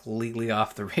completely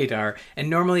off the radar. And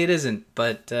normally it isn't,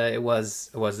 but it was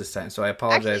this time. So I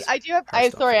apologize.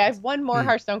 Actually, I have one more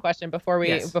Hearthstone question before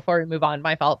we move on.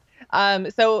 My fault.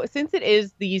 So since it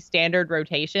is the standard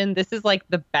rotation, this is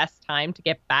the best time to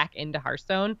get back into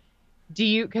Hearthstone.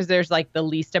 Because there's the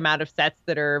least amount of sets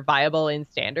that are viable in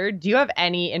standard, do you have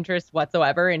any interest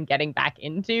whatsoever in getting back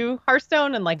into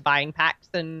Hearthstone and buying packs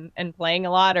and playing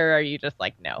a lot, or are you just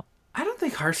no? I don't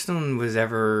think Hearthstone was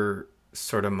ever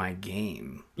sort of my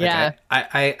game.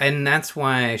 I and that's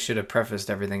why I should have prefaced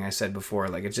everything I said before.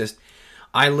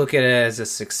 I look at it as a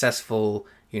successful,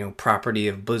 property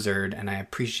of Blizzard, and I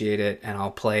appreciate it, and I'll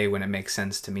play when it makes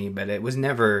sense to me. But it was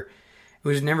never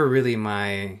really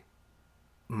my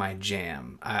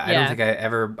jam. I don't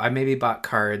think I maybe bought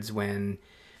cards when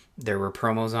there were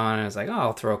promos on, and I was like,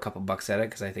 I'll throw a couple bucks at it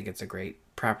because I think it's a great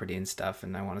property and stuff,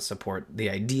 and I want to support the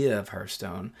idea of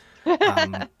Hearthstone.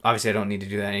 Obviously I don't need to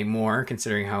do that anymore,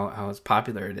 considering how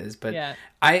popular it is, but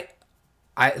I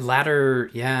ladder,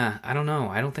 I don't know.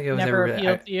 I don't think I was never ever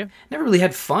really, to you. Never really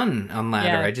had fun on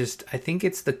ladder. I think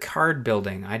it's the card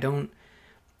building. I don't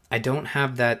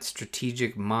have that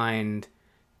strategic mind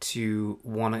to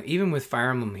want to, even with Fire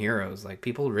Emblem Heroes,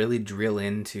 people really drill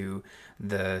into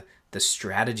the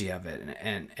strategy of it,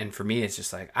 and for me it's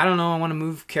just I don't know, I want to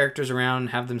move characters around,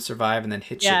 have them survive, and then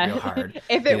hit shit real hard.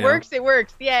 If it works, it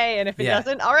works, yay, and if it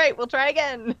doesn't, all right, we'll try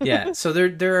again. So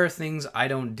there are things I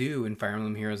don't do in Fire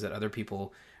Emblem Heroes that other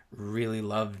people really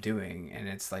love doing, and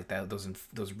it's that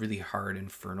those really hard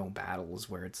infernal battles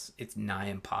where it's nigh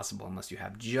impossible unless you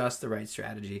have just the right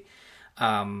strategy.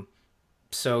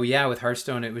 So with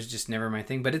Hearthstone, it was just never my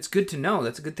thing, but it's good to know.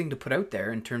 That's a good thing to put out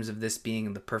there in terms of this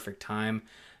being the perfect time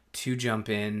to jump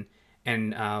in.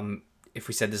 And if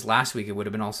we said this last week, it would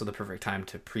have been also the perfect time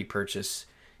to pre-purchase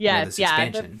this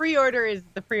expansion. The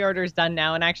pre-order is done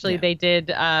now, and actually they did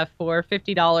for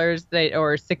 $50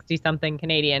 or 60 something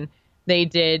Canadian. They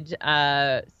did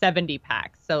 70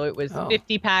 packs, so it was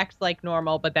 50 packs like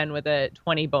normal, but then with a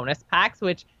 20 bonus packs,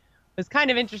 which was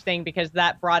kind of interesting because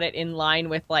that brought it in line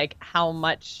with how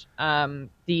much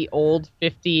the old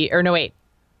 50 or no wait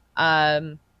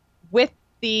with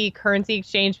the currency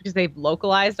exchange, because they've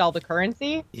localized all the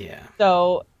currency.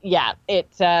 So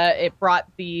it brought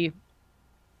the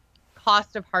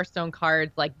cost of Hearthstone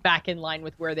cards back in line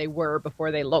with where they were before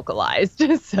they localized.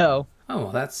 So well,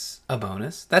 that's a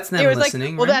bonus. That's them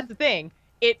listening. Well, right? That's the thing.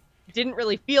 It didn't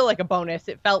really feel like a bonus.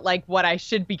 It felt like what I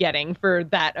should be getting for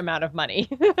that amount of money.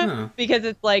 Because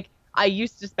it's I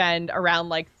used to spend around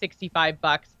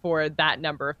 $65 for that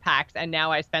number of packs, and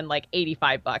now I spend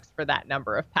 $85 for that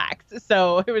number of packs.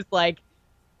 So it was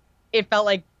it felt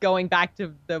like going back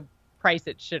to the price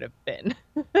it should have been.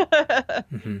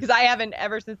 Because I haven't,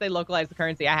 ever since they localized the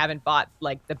currency, I haven't bought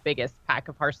the biggest pack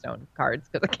of Hearthstone cards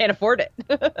because I can't afford it.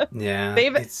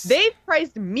 They've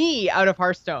priced me out of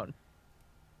Hearthstone.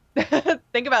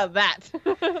 Think about that.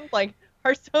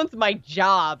 Hearthstone's my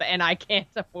job, and I can't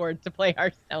afford to play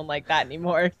Hearthstone like that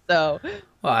anymore. So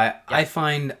Well, I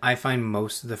find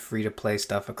most of the free-to-play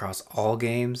stuff across all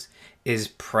games is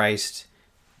priced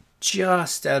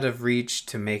just out of reach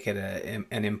to make it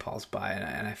an impulse buy,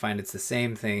 and I find it's the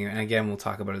same thing. And again, we'll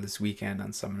talk about it this weekend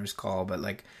on Summoner's Call, but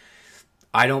like,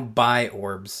 I don't buy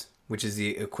orbs, which is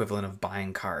the equivalent of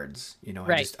buying cards. You know,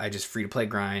 right. I just free-to-play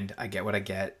grind. I get what I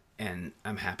get, and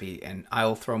I'm happy, and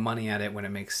I'll throw money at it when it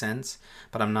makes sense,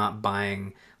 but I'm not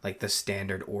buying like the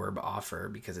standard orb offer,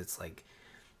 because it's like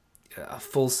a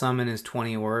full summon is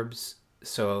 20 orbs,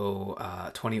 so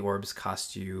 20 orbs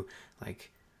cost you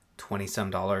like 20 some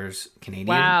dollars Canadian.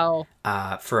 Wow.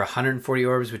 For 140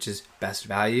 orbs, which is best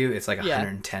value, it's like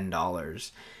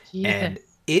 $110. Yes. And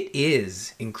it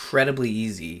is incredibly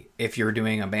easy if you're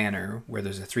doing a banner where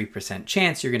there's a 3%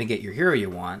 chance you're going to get your hero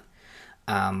you want.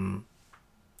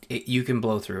 You can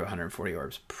blow through 140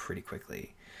 orbs pretty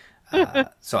quickly.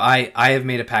 So I have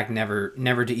made a pact never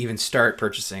to even start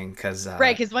purchasing, because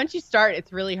right, because once you start,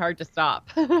 it's really hard to stop.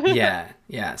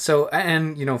 yeah. So,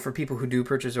 and you know, for people who do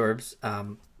purchase orbs,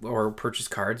 or purchase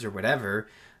cards or whatever,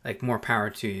 like, more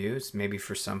power to you. Maybe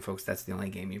for some folks that's the only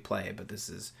game you play, but this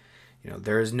is, you know,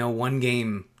 there is no one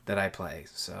game that I play,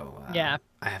 so I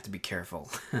have to be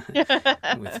careful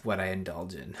with what I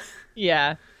indulge in.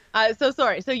 Yeah. So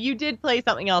sorry. So you did play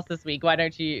something else this week. Why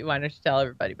don't you tell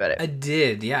everybody about it? I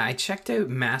did. Yeah, I checked out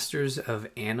Masters of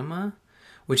Anima,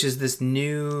 which is this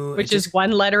new... Which is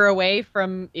one letter away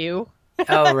from ew.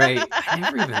 Oh, right. I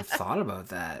never even thought about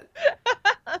that.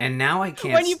 And now I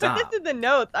can't When you stop. put this in the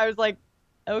notes, I was like,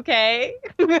 okay.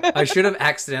 I should have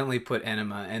accidentally put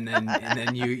Anima, and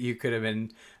then you could have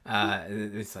been...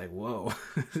 it's like, whoa.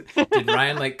 Did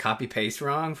Ryan like copy paste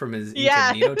wrong from his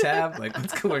incognito tab? Like,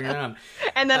 what's going on?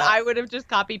 And then I would have just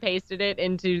copy pasted it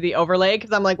into the overlay,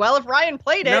 because I'm like, well, if Ryan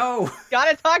played it,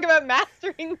 gotta talk about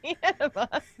mastering the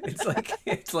Anima.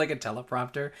 It's like a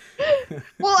teleprompter.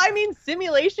 Well, I mean,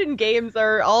 simulation games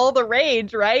are all the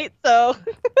rage, right? So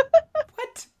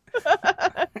what?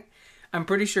 I'm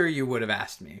pretty sure you would have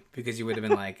asked me, because you would have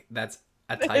been like, that's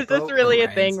a typo. Is this really a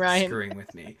thing, Ryan? Screwing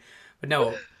with me. But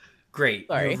no, great.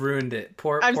 Sorry. You've ruined it.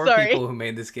 Poor people who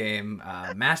made this game.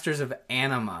 Masters of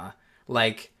Anima,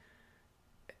 like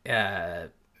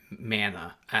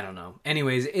mana. I don't know.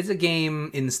 Anyways, it's a game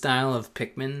in the style of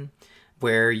Pikmin,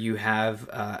 where you have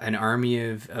an army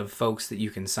of folks that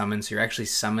you can summon. So you're actually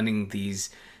summoning these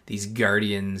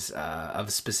guardians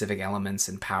of specific elements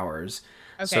and powers.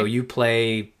 Okay. So you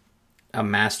play a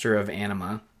Master of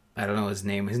Anima. I don't know his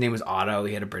name. His name was Otto.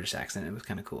 He had a British accent. It was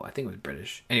kind of cool. I think it was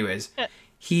British. Anyways,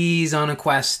 he's on a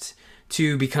quest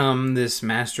to become this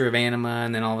Master of Anima,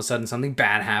 and then all of a sudden something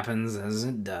bad happens, as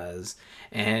it does.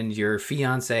 And your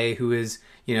fiance, who is,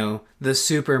 you know, the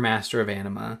super Master of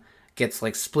Anima, gets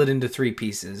like split into 3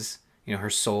 pieces. You know,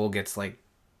 her soul gets like,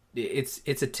 it's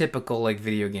a typical like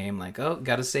video game, like, oh,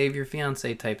 gotta save your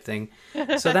fiance type thing.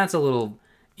 So that's a little,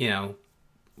 you know,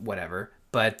 whatever.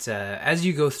 But as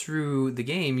you go through the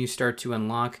game, you start to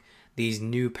unlock these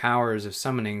new powers of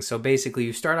summoning. So basically,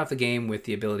 you start off the game with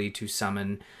the ability to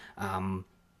summon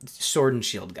sword and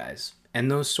shield guys. And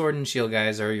those sword and shield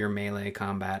guys are your melee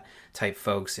combat type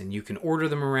folks. And you can order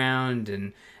them around,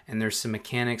 and there's some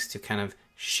mechanics to kind of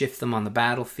shift them on the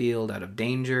battlefield out of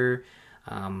danger.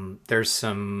 There's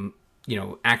some, you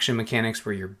know, action mechanics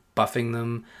where you're buffing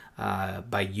them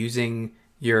by using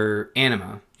your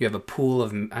Anima. You have a pool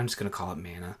of, I'm just going to call it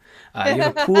mana. You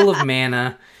have a pool of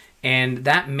mana, and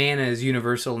that mana is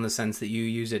universal in the sense that you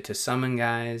use it to summon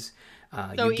guys.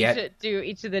 So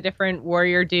each of the different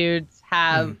warrior dudes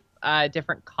have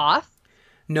different costs?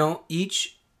 No,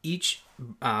 each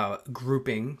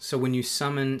grouping. So when you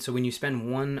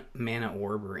spend 1 mana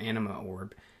orb or Anima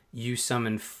orb, you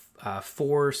summon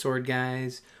 4 sword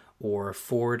guys or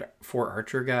 4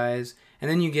 archer guys. And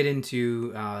then you get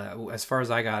into, as far as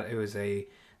I got, there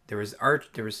was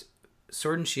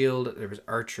sword and shield, there was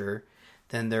archer,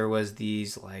 then there was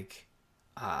these like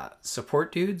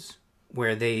support dudes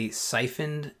where they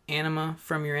siphoned Anima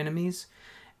from your enemies.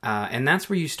 And that's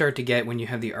where you start to get, when you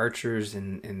have the archers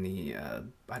and the,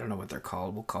 I don't know what they're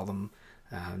called, we'll call them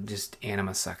just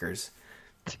Anima suckers.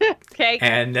 Okay.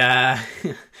 And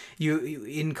you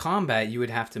in combat, you would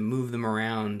have to move them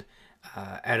around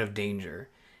out of danger.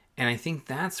 And I think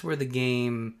that's where the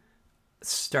game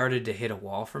started to hit a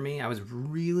wall for me. I was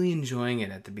really enjoying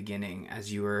it at the beginning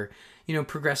as you were, you know,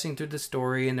 progressing through the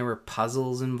story, and there were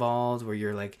puzzles involved where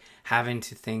you're like having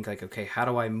to think like, okay, how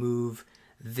do I move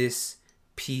this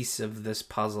piece of this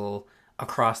puzzle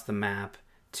across the map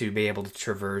to be able to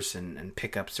traverse and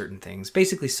pick up certain things,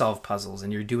 basically solve puzzles.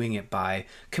 And you're doing it by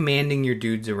commanding your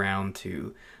dudes around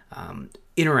to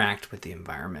interact with the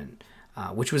environment.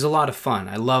 which was a lot of fun.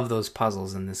 I love those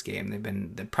puzzles in this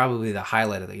game. They're probably the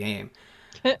highlight of the game.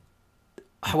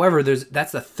 However,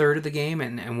 that's a third of the game,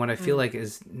 and what I feel like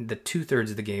is the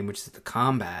 2/3 of the game, which is the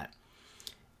combat.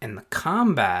 And the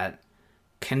combat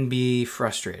can be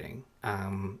frustrating.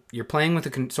 You're playing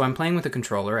with so I'm playing with a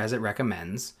controller as it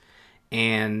recommends,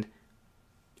 and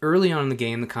early on in the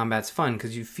game, the combat's fun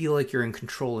because you feel like you're in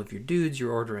control of your dudes.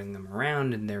 You're ordering them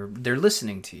around, and they're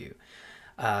listening to you,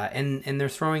 and they're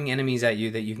throwing enemies at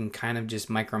you that you can kind of just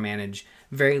micromanage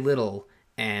very little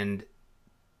and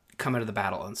come out of the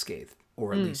battle unscathed,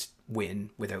 or at least win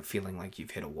without feeling like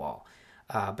you've hit a wall.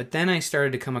 But then I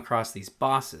started to come across these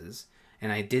bosses,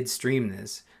 and I did stream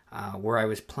this where I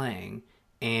was playing,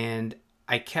 and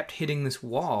I kept hitting this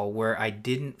wall where I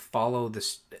didn't follow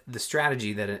the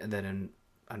strategy that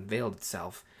unveiled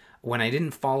itself. When I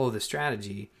didn't follow the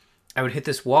strategy, I would hit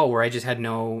this wall where I just had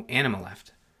no anima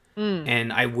left,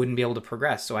 and I wouldn't be able to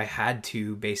progress. So I had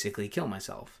to basically kill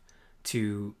myself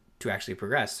to actually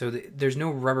progress. So there's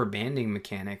no rubber banding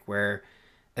mechanic where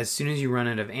as soon as you run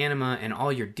out of anima and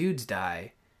all your dudes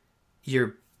die,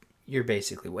 you're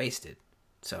basically wasted.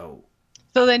 So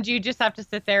then do you just have to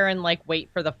sit there and like wait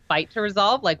for the fight to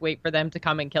resolve, like wait for them to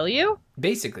come and kill you?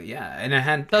 Basically, yeah. And it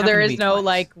had so there is no twice.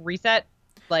 Like reset,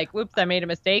 like whoops, I made a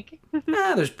mistake.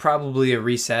 There's probably a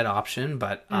reset option,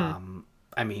 but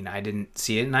I mean, I didn't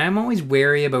see it, and I'm always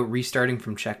wary about restarting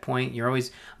from checkpoint. I'm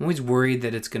always worried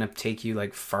that it's gonna take you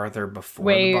like farther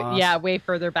before the boss. Yeah, way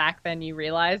further back than you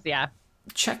realize. Yeah.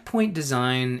 Checkpoint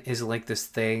design is like this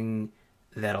thing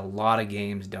that a lot of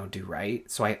games don't do right.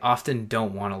 So I often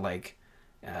don't want to like,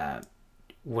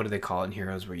 what do they call it in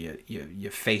Heroes, where you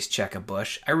face check a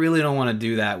bush. I really don't want to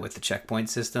do that with the checkpoint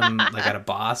system, like at a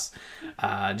boss,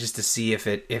 just to see if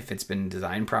it's been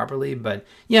designed properly. But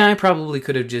yeah, I probably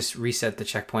could have just reset the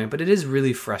checkpoint. But it is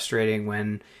really frustrating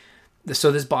when,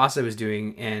 so this boss I was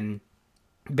doing, and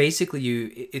basically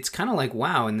it's kind of like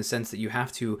WoW in the sense that you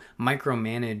have to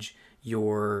micromanage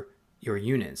your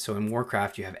units. So in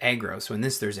Warcraft you have aggro. So in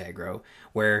this there's aggro,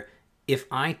 where if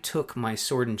I took my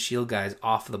sword and shield guys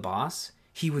off the boss,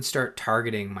 he would start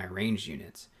targeting my ranged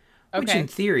units. Okay. Which in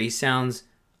theory sounds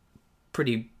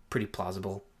pretty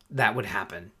plausible. That would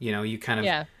happen. You know, you kind of...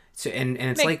 Yeah. So, and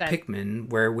it's makes like sense. Pikmin,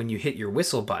 where when you hit your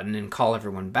whistle button and call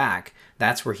everyone back,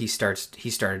 that's where he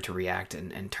started to react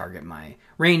and target my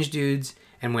ranged dudes.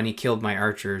 And when he killed my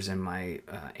archers and my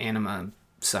anima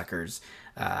suckers,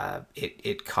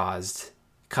 it caused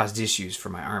issues for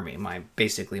my army.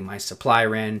 Basically my supply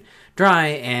ran dry,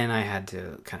 and I had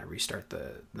to kind of restart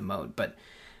the mode. But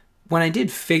when I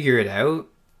did figure it out,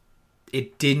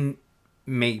 it didn't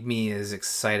make me as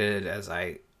excited as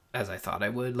I thought I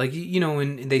would. Like, you know,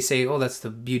 when they say, oh, that's the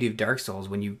beauty of Dark Souls,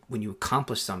 when you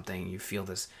accomplish something, you feel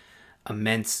this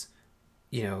immense,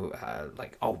 you know,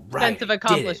 like, oh, right, sense of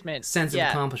accomplishment. Sense of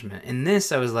accomplishment. In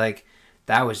this, I was like,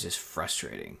 that was just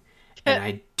frustrating. And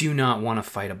I do not want to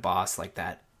fight a boss like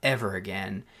that ever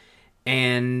again.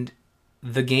 And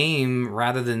the game,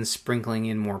 rather than sprinkling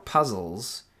in more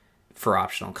puzzles for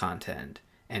optional content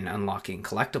and unlocking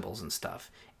collectibles and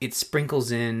stuff, it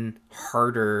sprinkles in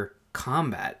harder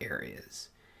combat areas.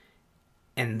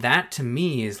 And that to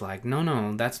me is like,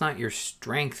 no, that's not your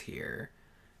strength here.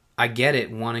 I get it,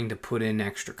 wanting to put in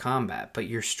extra combat, but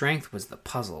your strength was the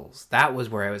puzzles. That was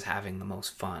where I was having the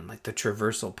most fun, like the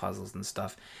traversal puzzles and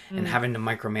stuff, and having to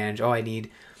micromanage. Oh, I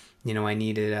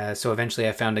needed. So eventually,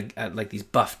 I found like these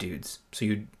buff dudes. So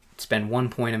you'd spend 1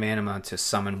 point of anima to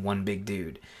summon one big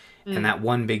dude, and that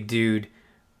one big dude,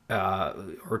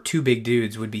 or two big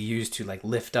dudes, would be used to like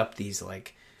lift up these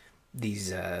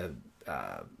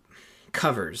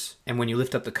covers. And when you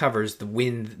lift up the covers, the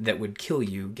wind that would kill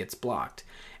you gets blocked.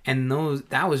 And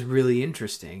that was really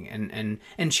interesting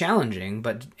and challenging,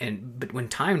 but when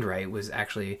timed right, was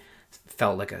actually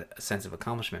felt like a sense of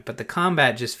accomplishment. But the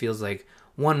combat just feels like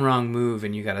one wrong move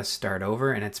and you got to start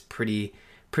over, and it's pretty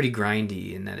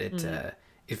grindy in that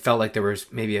it felt like there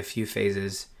was maybe a few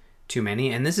phases too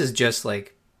many. And this is just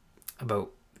like about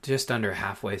just under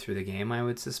halfway through the game, I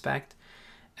would suspect.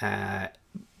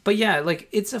 But yeah, like,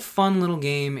 it's a fun little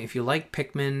game if you like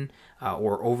Pikmin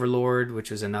or Overlord,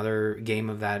 which is another game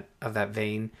of that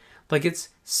vein. Like, it's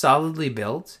solidly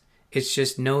built. It's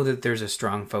just know that there's a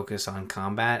strong focus on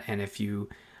combat, and if you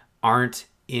aren't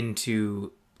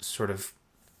into sort of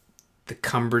the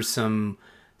cumbersome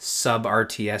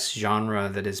sub-RTS genre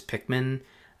that is Pikmin,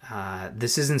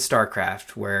 this isn't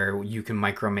StarCraft, where you can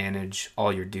micromanage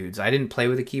all your dudes. I didn't play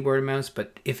with a keyboard and mouse,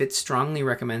 but if it strongly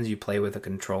recommends you play with a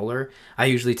controller, I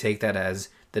usually take that as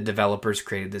the developers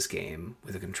created this game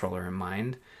with a controller in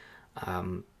mind.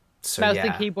 Mouse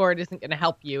and keyboard isn't going to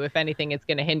help you. If anything, it's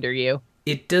going to hinder you.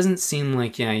 It doesn't seem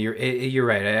like, yeah, you're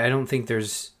right. I don't think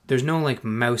there's no like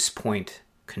mouse point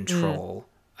control.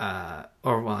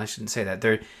 Or well, I shouldn't say that.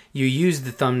 You use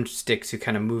the thumbstick to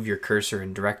kind of move your cursor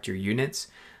and direct your units,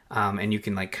 and you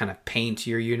can like kind of paint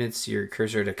your units, your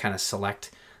cursor to kind of select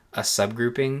a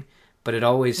subgrouping. But it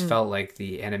always felt like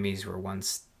the enemies were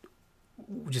once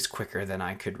just quicker than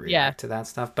I could react to that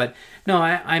stuff. But no,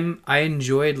 I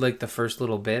enjoyed like the first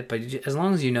little bit, but as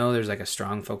long as you know there's like a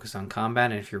strong focus on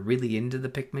combat, and if you're really into the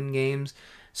Pikmin games,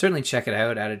 certainly check it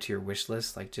out, add it to your wish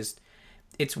list. Like, just,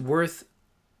 it's worth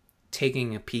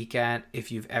taking a peek at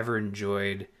if you've ever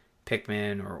enjoyed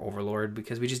Pikmin or Overlord,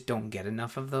 because we just don't get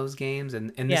enough of those games,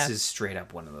 and this is straight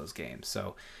up one of those games.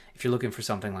 So if you're looking for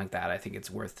something like that, I think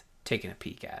it's worth taking a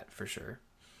peek at for sure.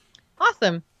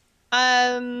 Awesome.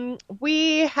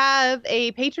 We have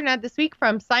a patron ad this week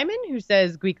from Simon, who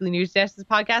says Weekly News Desk is a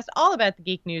podcast all about the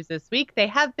geek news this week. They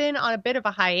have been on a bit of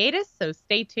a hiatus, so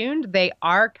stay tuned. They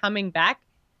are coming back.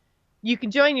 You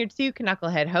can join your two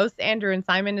knucklehead hosts, Andrew and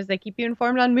Simon, as they keep you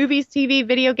informed on movies, TV,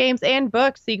 video games, and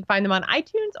books. So you can find them on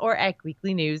iTunes or at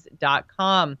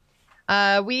weeklynews.com.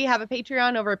 We have a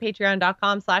Patreon over at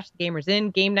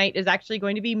patreon.com/thegamersin. Game night is actually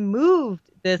going to be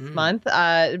moved this month.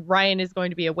 Ryan is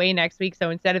going to be away next week, so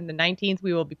instead of the 19th,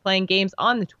 we will be playing games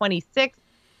on the 26th.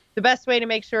 The best way to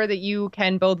make sure that you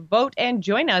can both vote and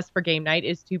join us for game night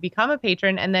is to become a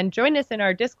patron and then join us in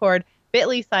our Discord,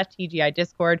 bit.ly/TGI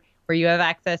Discord, where you have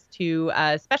access to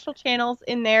special channels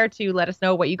in there to let us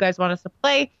know what you guys want us to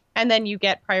play, and then you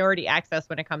get priority access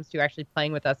when it comes to actually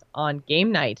playing with us on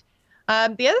game night.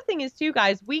 The other thing is, too,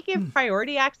 guys, we give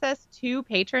priority access to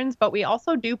patrons, but we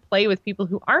also do play with people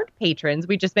who aren't patrons.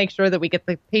 We just make sure that we get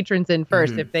the patrons in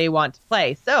first if they want to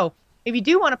play. So if you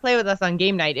do want to play with us on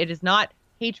game night, it is not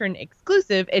patron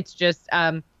exclusive. It's just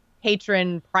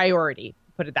patron priority,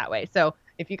 put it that way. So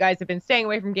if you guys have been staying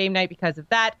away from game night because of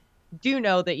that, do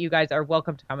know that you guys are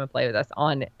welcome to come and play with us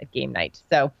on game night.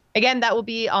 So again, that will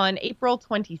be on April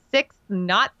 26th,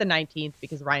 not the 19th,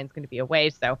 because Ryan's going to be away.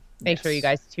 So make sure you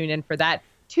guys tune in for that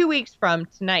 2 weeks from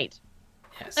tonight.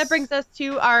 Yes. That brings us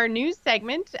to our news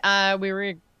segment.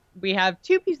 We have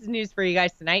two pieces of news for you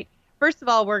guys tonight. First of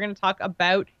all, we're going to talk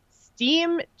about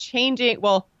Steam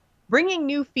bringing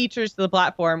new features to the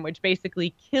platform, which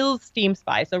basically kills Steam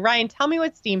Spy. So Ryan, tell me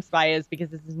what Steam Spy is, because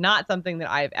this is not something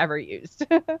that I've ever used.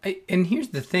 And here's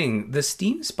the thing: the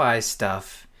Steam Spy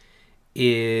stuff,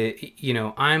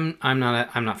 I'm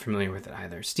not familiar with it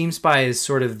either. Steam Spy is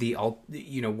sort of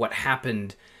what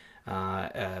happened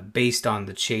based on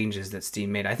the changes that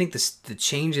Steam made. I think the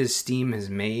changes Steam has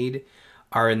made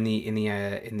are in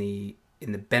the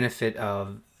benefit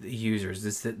of the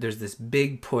users. There's this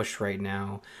big push right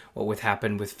now, what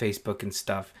happened with Facebook and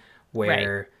stuff,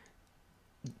 where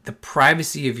the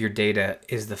privacy of your data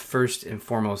is the first and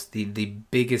foremost the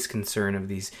biggest concern of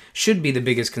these, should be the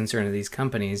biggest concern of these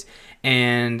companies,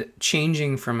 and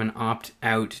changing from an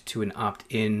opt-out to an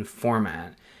opt-in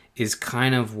format is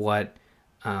kind of what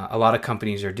a lot of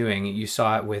companies are doing. You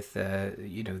saw it with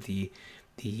the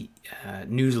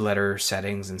newsletter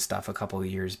settings and stuff a couple of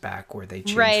years back, where they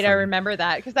changed. Right, I remember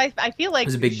that, because I feel like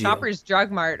Shoppers Drug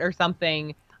Mart or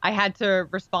something, I had to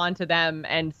respond to them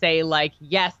and say, like,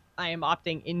 yes, I am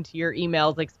opting into your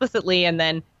emails explicitly, and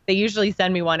then they usually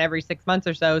send me one every 6 months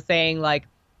or so saying, like,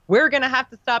 we're going to have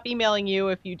to stop emailing you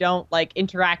if you don't, like,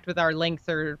 interact with our links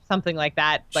or something like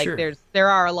that. Like, there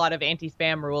are a lot of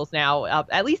anti-spam rules now,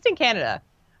 at least in Canada.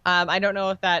 I don't know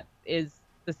if that is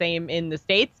the same in the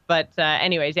States, but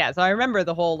anyways, yeah. So I remember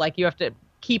the whole, like, you have to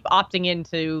keep opting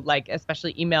into, like,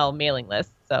 especially email mailing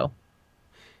lists. So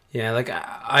yeah, like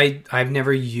I've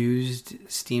never used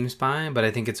Steam Spy, but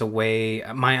I think it's a way.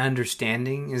 My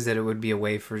understanding is that it would be a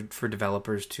way for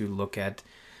developers to look at.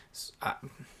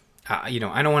 I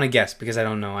don't want to guess because I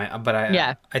don't know.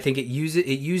 I think it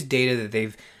used data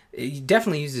that it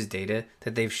definitely uses data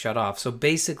that they've shut off. So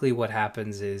basically what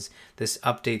happens is this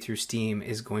update through Steam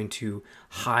is going to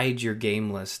hide your game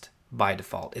list by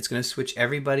default. It's going to switch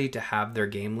everybody to have their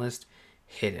game list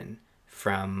hidden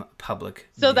from public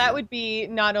So view. That would be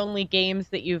not only games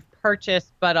that you've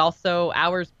purchased, but also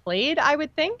hours played, I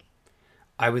would think?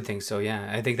 I would think so, yeah.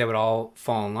 I think that would all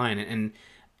fall in line.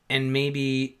 And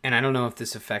maybe, and I don't know if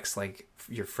this affects, like,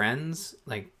 your friends.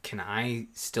 Like, can I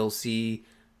still see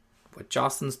what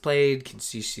Jocelyn's played? Can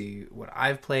she see what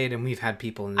I've played? And we've had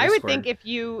people in the Discord. I would think if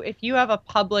you have a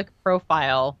public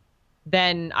profile,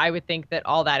 then I would think that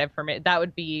all that information, that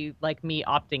would be like me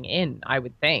opting in, I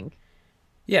would think.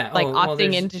 Yeah. Like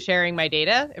opting into sharing my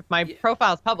data. If my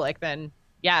profile's public, then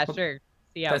sure.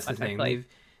 See how that's the thing.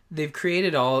 They've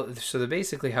created all, so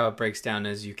basically how it breaks down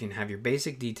is you can have your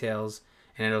basic details,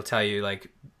 and it'll tell you like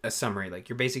a summary, like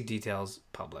your basic details,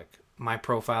 public. My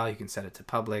profile, you can set it to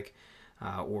public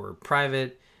or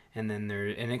private. And then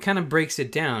and it kind of breaks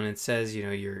it down. It says, you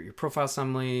know, your profile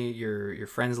summary, your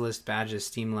friends list, badges,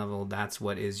 Steam level, that's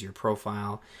what is your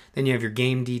profile. Then you have your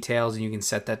game details, and you can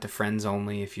set that to friends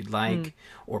only if you'd like,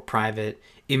 or private.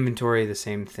 Inventory, the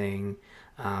same thing.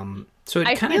 So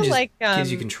it kind of just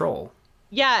gives you control.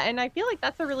 Yeah, and I feel like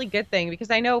that's a really good thing,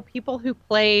 because I know people who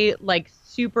play like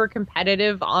super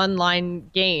competitive online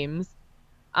games,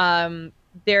 and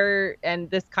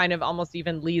this kind of almost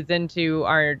even leads into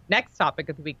our next topic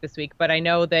of the week this week, but I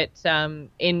know that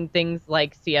in things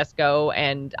like CSGO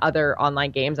and other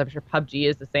online games, I'm sure PUBG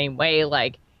is the same way,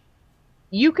 like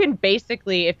you can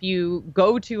basically, if you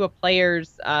go to a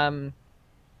player's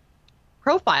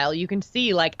profile, you can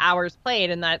see like hours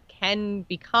played, and that can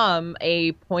become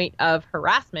a point of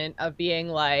harassment of being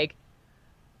like,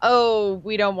 oh,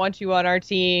 we don't want you on our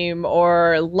team,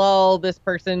 or lol, this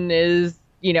person is,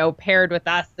 you know, paired with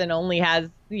us and only has,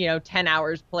 you know, 10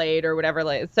 hours played or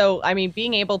whatever. So, I mean,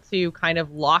 being able to kind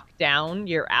of lock down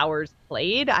your hours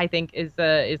played, I think is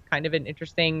kind of an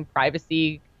interesting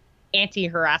privacy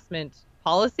anti-harassment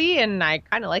policy. And I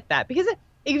kind of like that, because it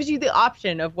gives you the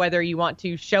option of whether you want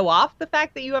to show off the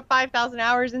fact that you have 5,000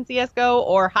 hours in CSGO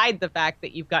or hide the fact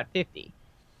that you've got 50,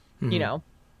 you know?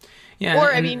 Yeah.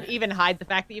 Or, I mean, even hide the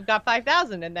fact that you've got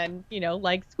 5,000 and then, you know,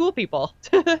 like school people.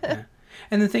 Yeah.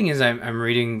 And the thing is, I'm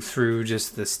reading through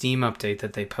just the Steam update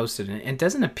that they posted, and it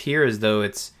doesn't appear as though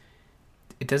it's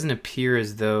going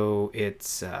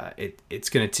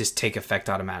to just take effect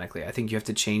automatically. I think you have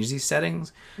to change these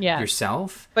settings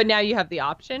yourself. But now you have the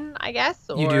option, I guess.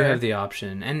 Or... You do have the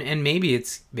option, and maybe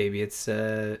it's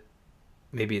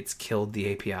killed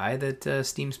the API that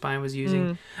Steam Spy was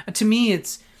using. To me,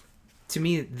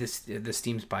 the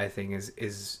Steam Spy thing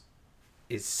is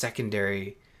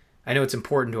secondary. I know it's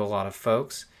important to a lot of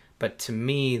folks, but to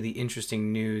me, the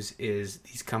interesting news is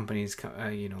these companies,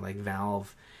 you know, like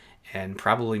Valve, and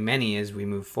probably many as we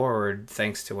move forward,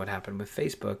 thanks to what happened with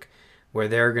Facebook, where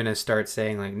they're going to start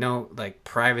saying like, no, like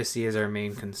privacy is our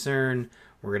main concern.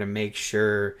 We're going to make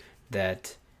sure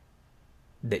that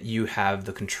you have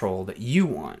the control that you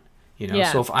want, you know?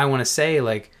 Yeah. So if I want to say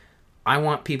like, I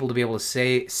want people to be able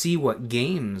to see what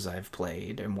games I've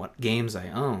played and what games I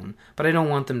own, but I don't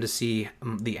want them to see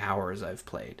the hours I've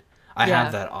played. I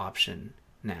have that option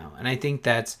now. And I think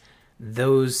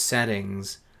those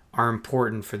settings are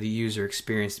important for the user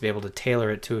experience to be able to tailor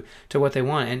it to what they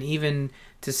want. And even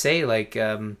to say like,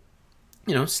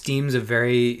 you know, Steam's a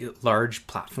very large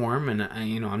platform, and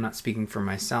you know, I'm not speaking for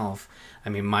myself. I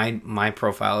mean, my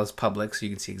profile is public, so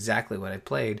you can see exactly what I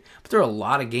played. But there are a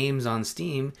lot of games on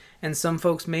Steam, and some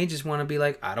folks may just want to be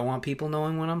like, I don't want people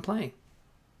knowing what I'm playing.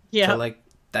 Yeah. So like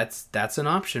that's an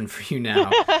option for you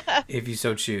now, if you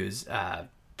so choose.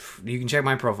 You can check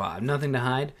my profile. I have nothing to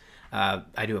hide.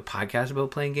 I do a podcast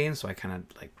about playing games, so I kind of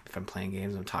like, if I'm playing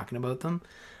games, I'm talking about them.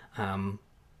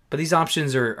 But these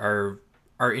options are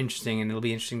interesting, and it'll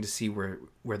be interesting to see where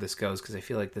this goes, because I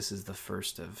feel like this is the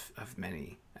first of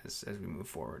many as we move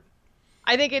forward.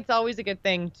 I think it's always a good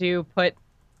thing to put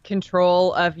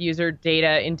control of user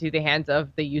data into the hands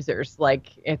of the users. Like,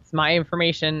 it's my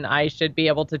information. I should be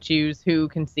able to choose who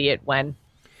can see it when.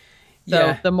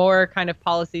 So the more kind of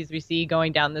policies we see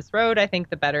going down this road, I think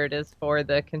the better it is for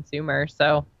the consumer.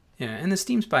 So yeah, and the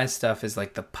Steam Spy stuff is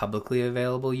like the publicly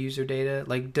available user data.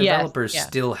 Like, developers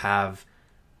still have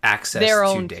access their to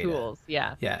own data. Tools.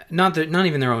 Yeah, not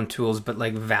even their own tools, but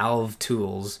like Valve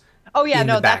tools. Oh yeah,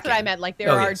 no, that's what I meant. Like,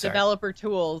 there are developer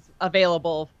tools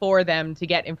available for them to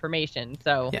get information.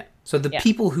 So so the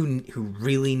people who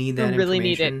really need that really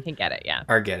information need it can get it. Yeah,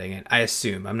 are getting it. I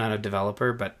assume. I'm not a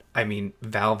developer, but I mean,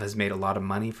 Valve has made a lot of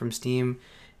money from Steam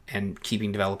and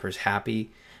keeping developers happy.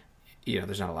 You know,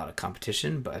 there's not a lot of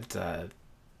competition, but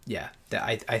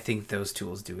I think those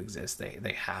tools do exist.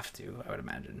 They have to, I would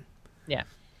imagine. Yeah.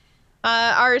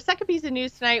 Our second piece of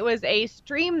news tonight was a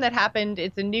stream that happened.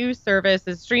 It's a new service,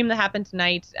 a stream that happened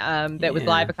tonight that was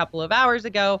live a couple of hours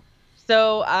ago.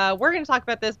 So we're going to talk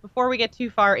about this. Before we get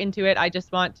too far into it, I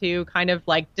just want to kind of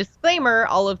like disclaimer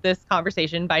all of this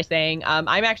conversation by saying I'm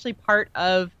actually part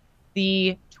of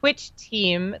the Twitch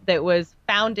team that was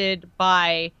founded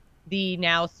by the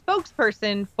now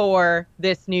spokesperson for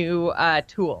this new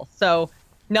tool. So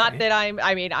not that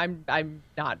I'm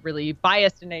not really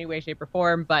biased in any way, shape, or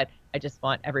form, but I just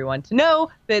want everyone to know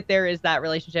that there is that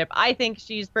relationship. I think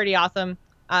she's pretty awesome.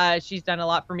 She's done a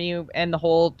lot for me and the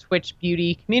whole Twitch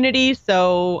beauty community,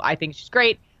 so I think she's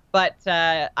great. But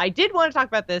I did want to talk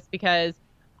about this because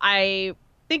I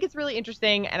think it's really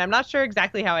interesting, and I'm not sure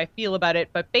exactly how I feel about it,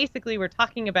 but basically we're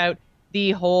talking about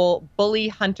the whole Bully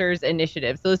Hunters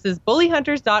initiative. So this is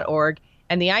bullyhunters.org,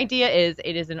 and the idea is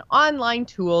it is an online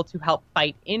tool to help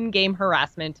fight in-game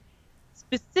harassment,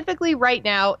 specifically right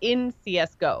now in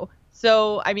CSGO.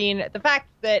 So, I mean, the fact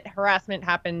that harassment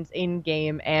happens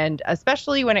in-game, and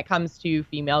especially when it comes to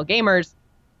female gamers,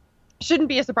 shouldn't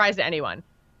be a surprise to anyone.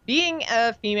 Being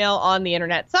a female on the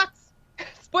internet sucks.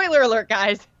 Spoiler alert,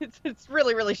 guys. It's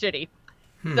really, really shitty.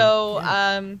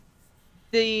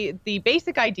 The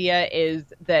basic idea is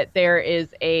that there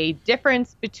is a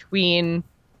difference between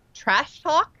trash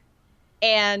talk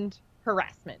and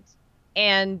harassment.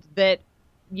 And that,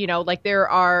 you know, like there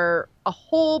are a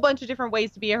whole bunch of different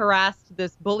ways to be harassed.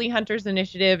 This Bully Hunters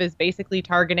initiative is basically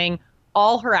targeting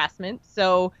all harassment.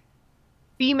 So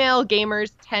female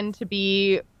gamers tend to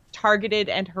be targeted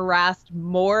and harassed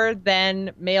more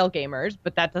than male gamers,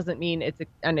 but that doesn't mean it's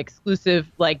an exclusive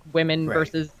like women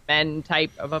versus men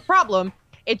type of a problem.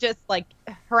 It just like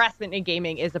harassment in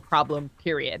gaming is a problem,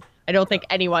 period. I don't think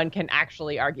anyone can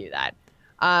actually argue that.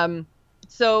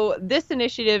 So this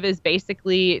initiative is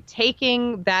basically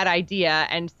taking that idea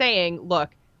and saying,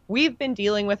 look, we've been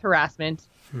dealing with harassment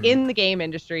in the game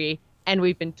industry, and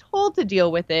we've been told to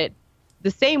deal with it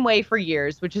the same way for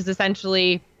years, which is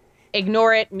essentially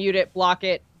ignore it, mute it, block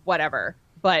it, whatever.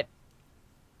 But,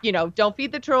 you know, don't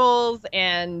feed the trolls.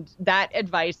 And that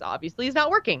advice obviously is not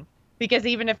working, because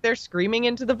even if they're screaming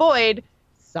into the void,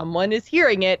 someone is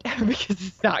hearing it because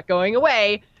it's not going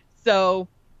away. So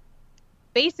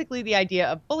basically the idea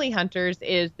of Bully Hunters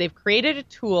is they've created a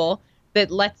tool that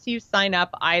lets you sign up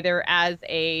either as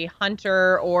a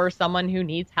hunter or someone who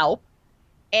needs help.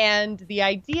 And the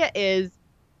idea is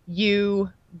you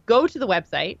go to the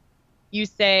website, you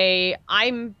say,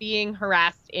 I'm being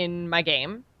harassed in my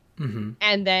game.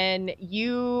 And then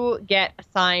you get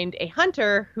assigned a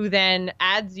hunter who then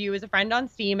adds you as a friend on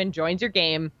Steam and joins your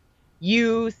game.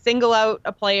 You single out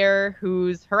a player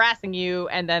who's harassing you,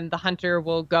 and then the hunter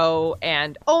will go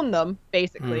and own them,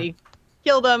 basically,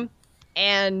 kill them.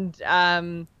 And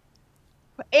I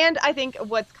think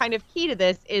what's kind of key to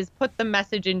this is put the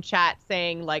message in chat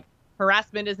saying, like,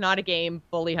 harassment is not a game,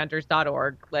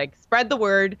 bullyhunters.org. Like, spread the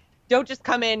word. Don't just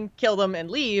come in, kill them,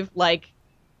 and leave. Like,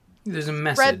 there's a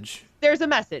message. There's a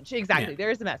message. Exactly. Yeah. There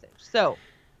is a message. So,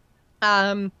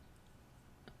 I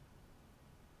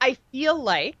feel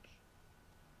like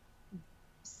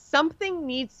something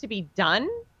needs to be done,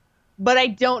 but I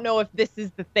don't know if this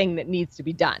is the thing that needs to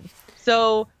be done.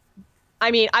 So, I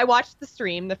mean, I watched the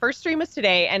stream. The first stream was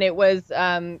today, and it was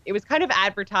kind of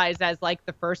advertised as like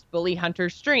the first Bully Hunter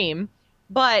stream,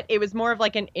 but it was more of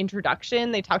like an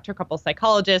introduction. They talked to a couple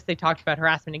psychologists. They talked about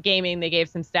harassment in gaming. They gave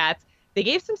some stats. They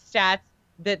gave some stats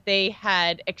that they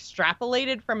had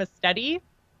extrapolated from a study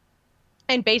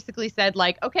and basically said,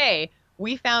 like, okay,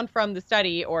 we found from the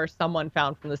study, or someone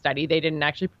found from the study, they didn't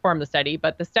actually perform the study,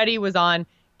 but the study was on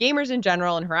gamers in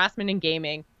general and harassment in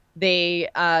gaming. They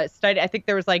studied, I think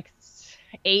there was like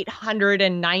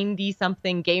 890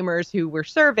 something gamers who were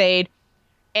surveyed.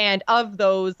 And of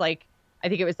those, like, I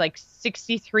think it was like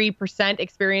 63%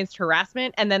 experienced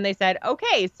harassment. And then they said,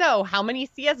 okay, so how many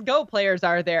CSGO players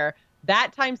are there?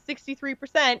 That times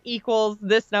 63% equals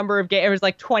this number of gamers. It was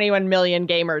like 21 million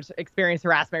gamers experience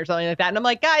harassment or something like that. And I'm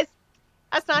like, guys,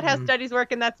 that's not how studies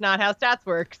work, and that's not how stats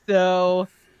work. So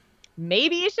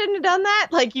maybe you shouldn't have done that.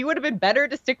 Like, you would have been better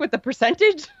to stick with the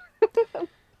percentage.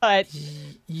 But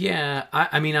yeah,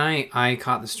 I mean, I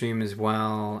caught the stream as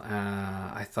well.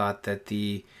 I thought that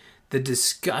the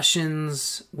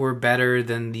discussions were better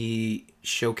than the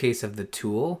showcase of the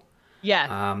tool.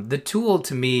 Yeah. The tool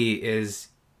to me is,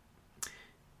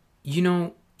 you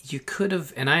know, you could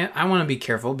have, and I want to be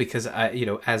careful because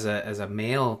as a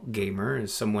male gamer,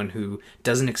 as someone who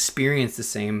doesn't experience the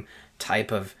same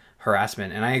type of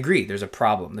harassment, and I agree, there's a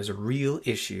problem. There's a real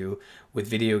issue with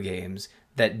video games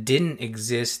that didn't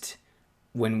exist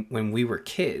when we were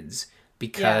kids,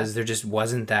 because there just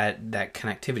wasn't that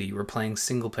connectivity. You were playing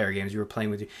single player games. You were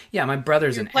playing with my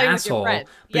brother's an asshole, but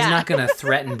he's not going to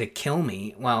threaten to kill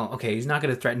me. Well, okay, he's not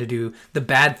going to threaten to do the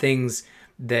bad things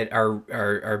that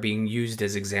are being used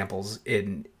as examples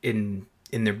in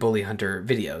their Bully Hunter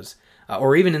videos,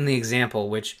 or even in the example,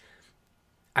 which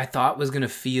I thought was going to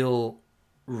feel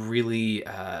really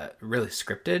really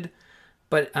scripted,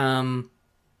 but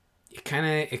it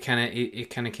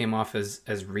kind of came off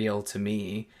as real to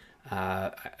me.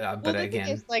 But again,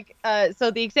 is, like, so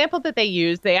the example that they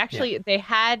used, they actually they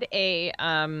had a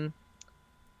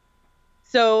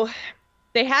so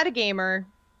they had a gamer.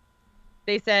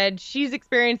 They said she's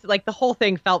experienced, like, the whole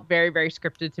thing felt very, very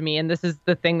scripted to me, and this is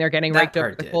the thing they're getting raked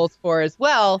over the coals for as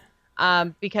well,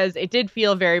 because it did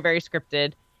feel very, very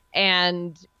scripted.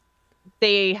 And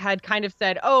they had kind of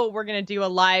said, oh, we're going to do a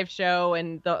live show.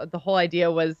 And the whole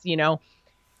idea was,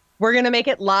 we're going to make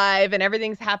it live and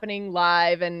everything's happening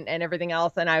live and everything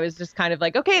else. And I was just kind of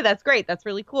like, okay, that's great. That's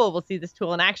really cool. We'll see this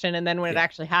tool in action. And then when it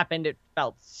actually happened, it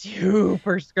felt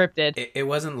super scripted. It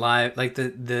wasn't live. Like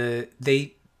the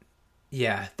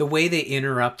way they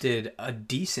interrupted a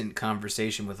decent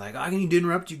conversation with like, I need to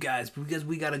interrupt you guys because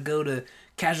we got to go to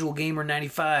Casual Gamer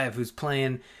 95 who's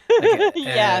playing.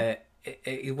 Like,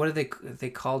 what did they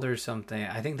called her something?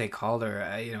 I think they called her,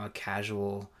 a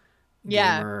casual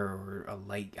gamer or a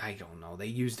light. I don't know. They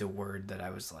used a word that I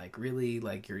was like, really?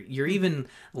 Like you're even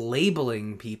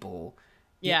labeling people.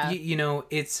 Yeah.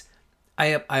 It's, I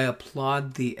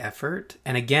applaud the effort.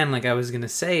 And again, like I was going to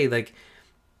say, like,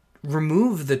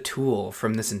 remove the tool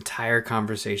from this entire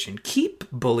conversation. Keep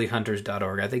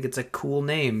bullyhunters.org. I think it's a cool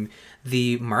name.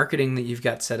 The marketing that you've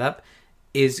got set up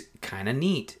is kind of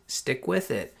neat. Stick with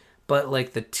it. But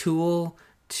like the tool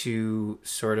to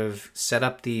sort of set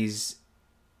up these,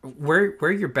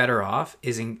 where you're better off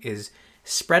is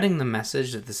spreading the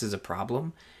message that this is a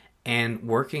problem and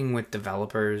working with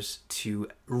developers to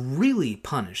really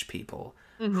punish people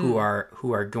who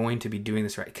are going to be doing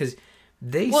this right, because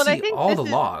they see all the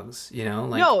logs,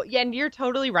 No, and you're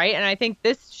totally right. And I think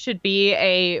this should be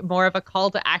a more of a call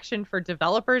to action for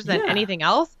developers than anything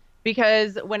else,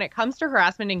 because when it comes to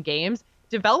harassment in games,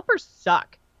 developers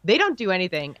suck. They don't do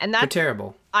anything. And that's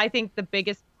terrible. I think the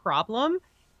biggest problem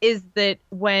is that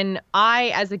when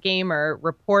I, as a gamer,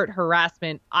 report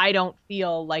harassment, I don't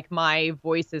feel like my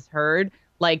voice is heard,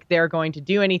 like they're going to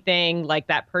do anything, like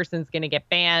that person's going to get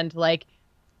banned. Like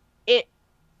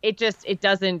it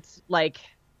doesn't, like,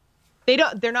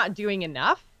 they're not doing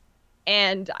enough.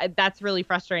 And that's really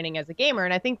frustrating as a gamer.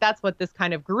 And I think that's what this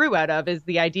kind of grew out of, is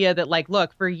the idea that, like,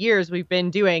 look, for years we've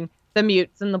been doing the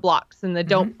mutes and the blocks and the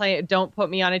don't put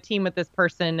me on a team with this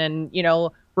person and,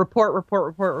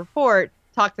 report,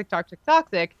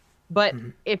 toxic. But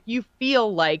if you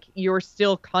feel like you're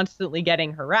still constantly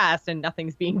getting harassed and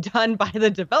nothing's being done by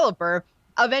the developer,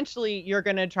 eventually you're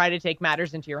going to try to take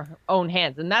matters into your own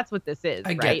hands. And that's what this is, I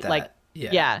right? Get that. Like,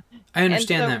 yeah. I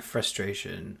understand that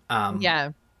frustration.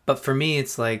 But for me,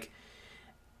 it's like,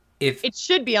 if it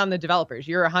should be on the developers.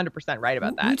 You're 100% right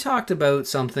about that. We talked about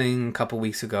something a couple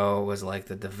weeks ago, was like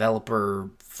the Developer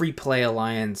Free Play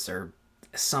Alliance or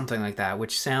something like that,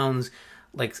 which sounds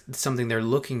like something they're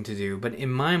looking to do. But in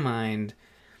my mind,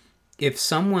 if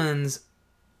someone's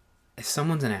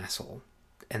an asshole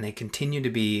and they continue to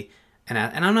be and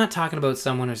I'm not talking about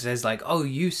someone who says like, oh,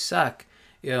 you suck,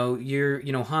 you're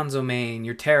Hanzo main,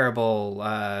 you're terrible,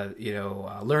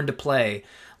 learn to play,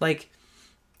 like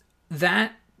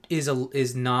that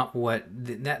is not what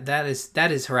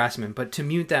that is harassment. But to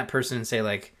mute that person and say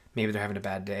like, maybe they're having a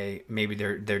bad day, maybe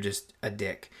they're just a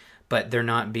dick, but they're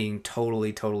not being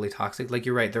totally toxic. Like,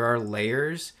 you're right, there are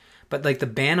layers, but like the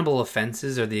bannable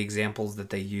offenses are the examples that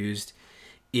they used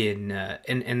in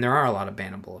and there are a lot of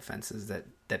bannable offenses that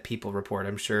people report.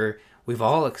 I'm sure we've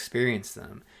all experienced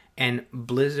them, and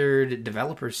Blizzard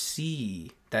developers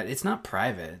see that it's not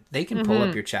private. They can pull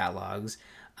up your chat logs.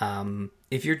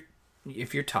 If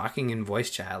you're talking in voice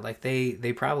chat, like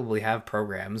they probably have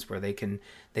programs where they can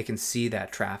see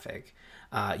that traffic.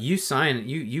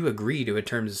 You agree to a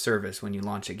terms of service when you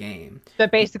launch a game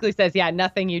that basically says,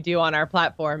 nothing you do on our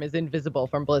platform is invisible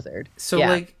from Blizzard. So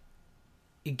like,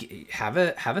 have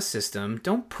a system.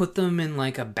 Don't put them in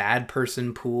like a bad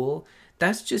person pool.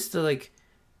 That's just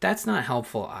that's not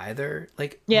helpful either.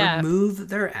 Like, remove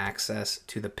their access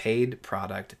to the paid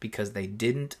product because they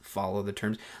didn't follow the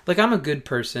terms. Like, I'm a good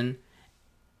person.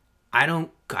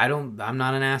 I'm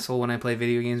not an asshole when I play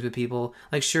video games with people.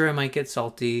 Like, sure, I might get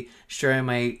salty. Sure, I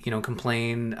might,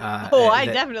 complain. I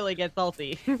definitely get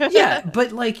salty. Yeah,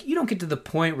 but like, you don't get to the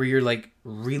point where you're like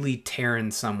really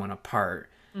tearing someone apart.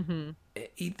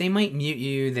 They might mute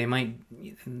you. They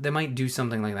might do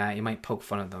something like that. You might poke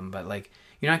fun of them, but like,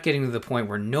 you're not getting to the point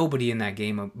where nobody in that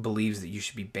game believes that you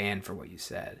should be banned for what you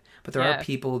said. But there are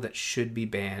people that should be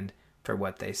banned for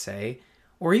what they say.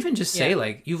 Or even just say,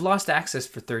 like, you've lost access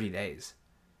for 30 days.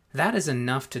 That is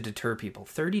enough to deter people.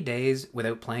 30 days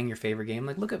without playing your favorite game.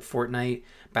 Like, look at Fortnite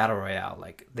Battle Royale.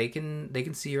 Like, they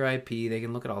can see your IP. They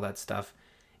can look at all that stuff.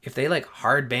 If they, like,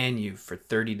 hard ban you for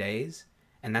 30 days,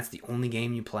 and that's the only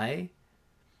game you play,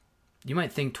 you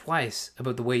might think twice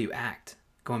about the way you act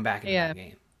going back into that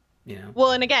game.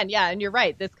 Well, and again, and you're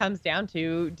right. This comes down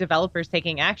to developers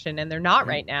taking action, and they're not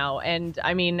right now. And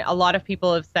I mean, a lot of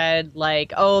people have said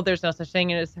like, oh, there's no such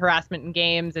thing as harassment in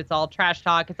games. It's all trash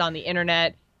talk. It's on the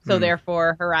internet. So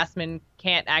therefore harassment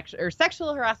can't actually, or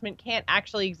sexual harassment can't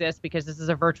actually exist because this is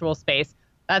a virtual space.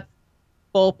 That's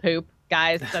bull poop.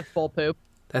 guys. That's bull poop.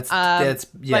 That's But, that's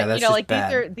just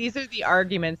bad. These are the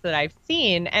arguments that I've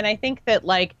seen, and I think that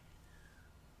like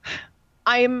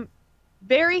I'm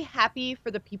very happy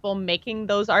for the people making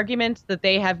those arguments that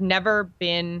they have never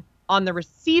been on the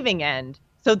receiving end,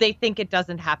 so they think it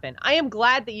doesn't happen. I am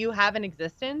glad that you have an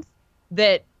existence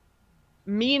that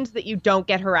means that you don't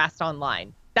get harassed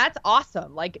online. That's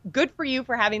awesome. Like, good for you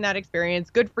for having that experience.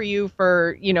 Good for you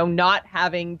for, not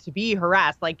having to be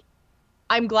harassed. Like,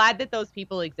 I'm glad that those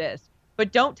people exist.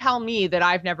 But don't tell me that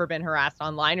I've never been harassed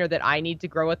online or that I need to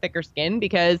grow a thicker skin,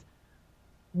 because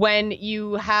when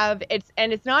you have it's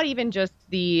not even just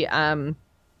the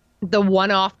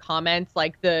one-off comments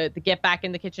like the get back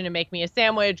in the kitchen and make me a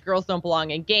sandwich, girls don't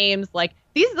belong in games. Like,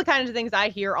 these are the kinds of things I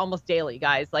hear almost daily,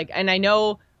 guys. Like, and I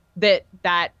know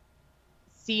that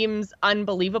seems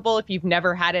unbelievable if you've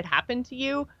never had it happen to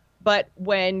you. But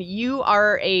when you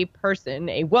are a person,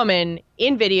 a woman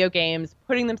in video games,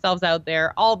 putting themselves out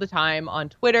there all the time on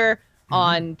Twitter,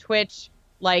 on Twitch,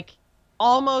 like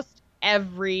almost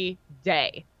every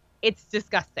day, it's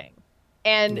disgusting.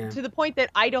 And to the point that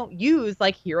I don't use,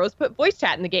 like, Heroes put voice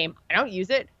chat in the game. I don't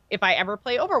use it. If I ever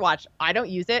play Overwatch, I don't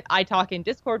use it. I talk in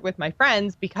Discord with my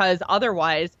friends because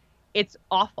otherwise it's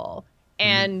awful.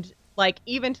 And like,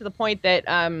 even to the point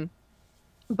that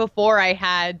before I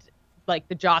had like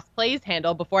the Joce Plays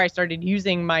handle, before I started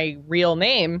using my real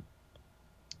name,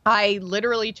 I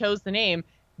literally chose the name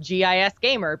GIS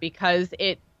Gamer because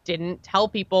it didn't tell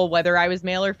people whether I was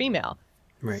male or female.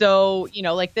 Right. So,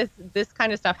 like this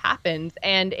kind of stuff happens,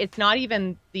 and it's not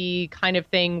even the kind of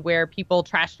thing where people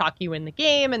trash talk you in the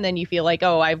game and then you feel like,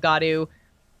 oh, I've got to,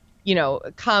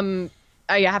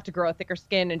 I have to grow a thicker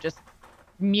skin and just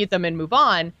mute them and move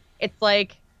on. It's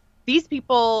like, these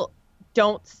people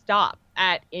don't stop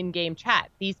at in-game chat.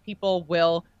 These people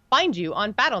will find you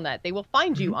on Battle.net. They will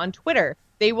find you on Twitter.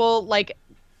 They will like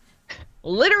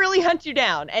literally hunt you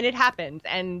down, and it happens.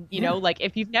 And like,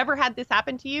 if you've never had this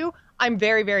happen to you, I'm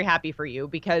very, very happy for you,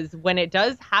 because when it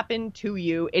does happen to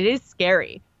you, it is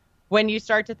scary. When you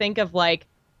start to think of like,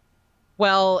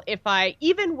 well,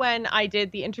 even when I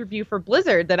did the interview for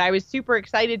Blizzard that I was super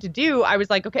excited to do, I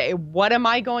was like, okay, what am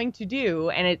I going to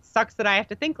do? And it sucks that I have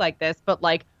to think like this, but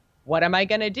like, what am I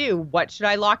going to do? What should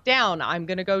I lock down? I'm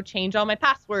going to go change all my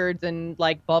passwords and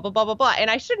like blah, blah, blah, blah, blah.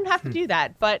 And I shouldn't have to do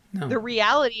that. But the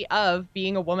reality of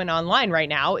being a woman online right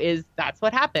now is that's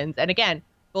what happens. And again,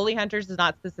 Bully Hunters is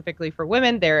not specifically for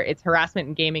women. It's harassment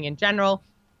in gaming in general.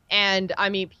 And I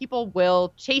mean, people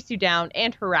will chase you down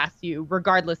and harass you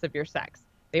regardless of your sex.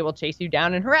 They will chase you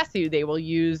down and harass you. They will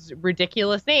use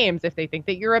ridiculous names if they think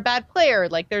that you're a bad player.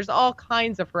 Like, there's all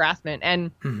kinds of harassment.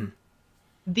 And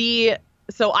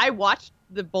so I watched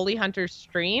the Bully Hunters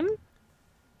stream,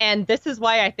 and this is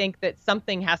why I think that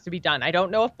something has to be done. I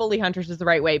don't know if Bully Hunters is the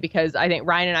right way, because I think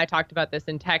Ryan and I talked about this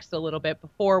in text a little bit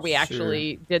before we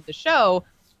actually did the show.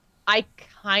 I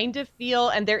kind of feel,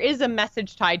 and there is a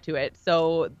message tied to it,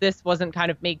 so this wasn't kind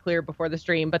of made clear before the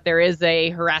stream, but there is a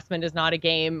harassment is not a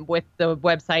game with the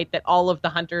website that all of the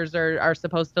hunters are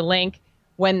supposed to link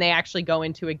when they actually go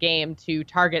into a game to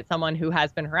target someone who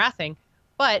has been harassing.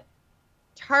 But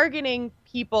targeting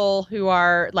people who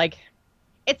are like,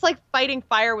 it's like fighting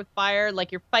fire with fire.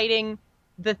 Like, you're fighting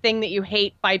the thing that you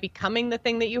hate by becoming the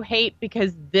thing that you hate,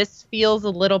 because this feels a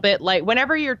little bit like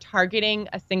whenever you're targeting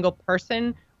a single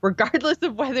person, regardless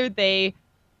of whether they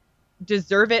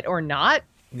deserve it or not.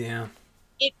 Yeah.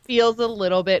 It feels a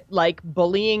little bit like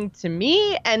bullying to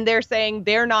me. And they're saying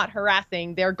they're not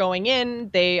harassing. They're going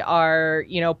in. They are,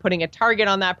 putting a target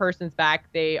on that person's back.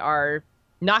 They are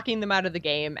knocking them out of the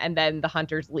game. And then the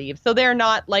hunters leave. So they're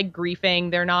not like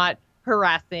griefing. They're not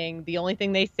harassing. The only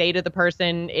thing they say to the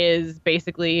person is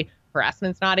basically,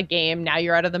 harassment's not a game. Now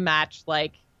you're out of the match.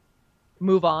 Like,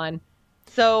 move on.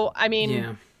 So, I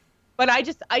mean, but I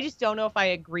just don't know if I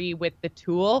agree with the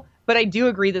tool, but I do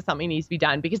agree that something needs to be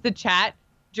done, because the chat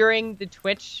during the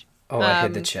Twitch I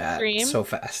hit the chat stream so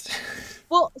fast.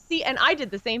 Well, see, and I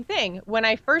did the same thing. When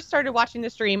I first started watching the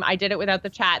stream, I did it without the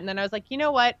chat. And then I was like, you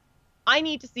know what? I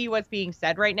need to see what's being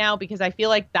said right now, because I feel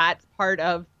like that's part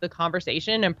of the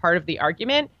conversation and part of the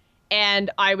argument. And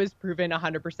I was proven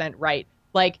 100% right.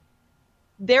 Like,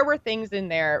 there were things in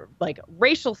there like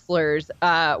racial slurs,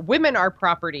 women are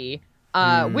property,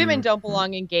 women don't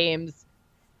belong in games,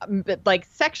 like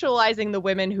sexualizing the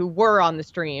women who were on the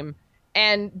stream.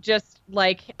 And just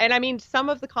like, and I mean, some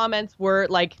of the comments were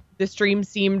like, the stream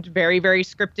seemed very, very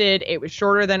scripted. It was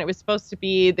shorter than it was supposed to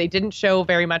be. They didn't show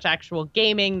very much actual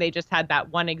gaming. They just had that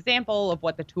one example of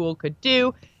what the tool could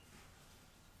do.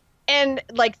 And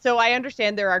like, so I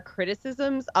understand there are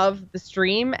criticisms of the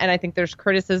stream, and I think there's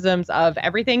criticisms of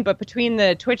everything, but between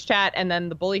the Twitch chat and then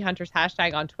the Bully Hunters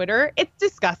hashtag on Twitter, it's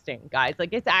disgusting, guys.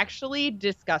 Like, it's actually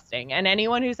disgusting. And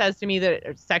anyone who says to me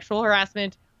that sexual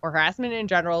harassment or harassment in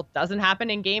general doesn't happen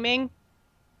in gaming,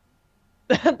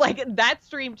 like, that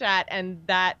stream chat and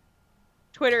that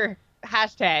Twitter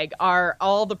hashtag are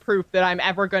all the proof that I'm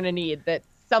ever going to need that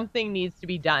something needs to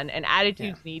be done and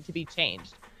attitudes need to be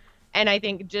changed. And I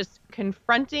think just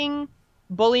confronting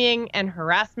bullying and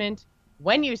harassment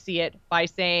when you see it by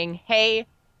saying, hey,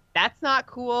 that's not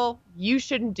cool, you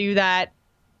shouldn't do that,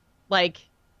 like,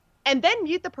 and then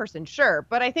mute the person, sure.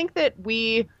 But I think that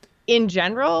we, in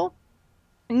general,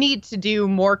 need to do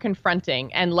more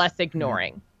confronting and less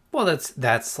ignoring. Well,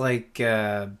 that's like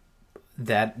I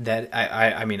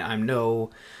mean, I'm no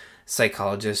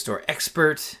psychologist or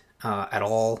expert at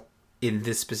all in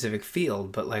this specific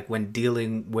field, but like when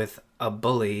dealing with a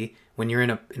bully, when you're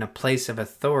in a place of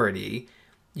authority,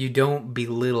 you don't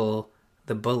belittle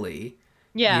the bully.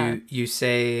 Yeah. You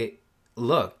say,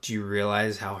 look, do you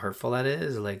realize how hurtful that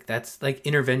is? Like, that's like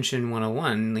intervention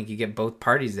 101. Like, you get both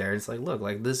parties there. It's like, look,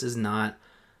 like, this is not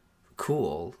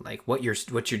cool. Like, what you're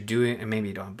doing, and maybe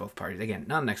you don't have both parties. Again,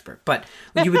 not an expert, but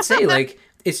you would say, like,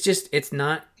 it's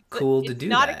not cool to do that. It's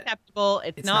not acceptable.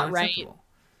 It's not right. Acceptable.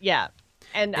 Yeah.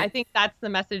 And I think that's the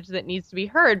message that needs to be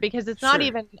heard, because it's not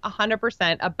even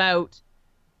 100% about,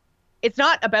 it's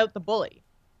not about the bully.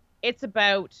 It's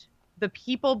about the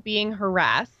people being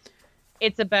harassed.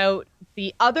 It's about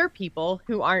the other people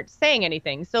who aren't saying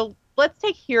anything. So let's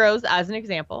take Heroes as an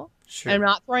example. Sure. And I'm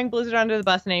not throwing Blizzard under the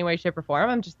bus in any way, shape, or form.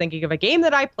 I'm just thinking of a game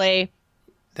that I play.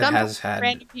 That has had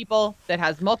random people, that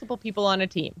has multiple people on a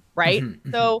team, right?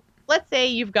 So let's say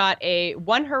you've got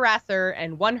one harasser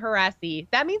and one harassee.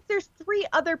 That means there's 3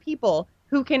 other people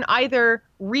who can either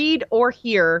read or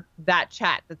hear that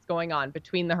chat that's going on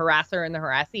between the harasser and the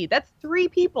harassee. That's 3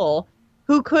 people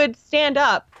who could stand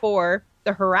up for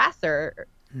the harassee,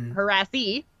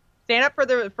 stand up for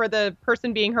the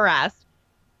person being harassed,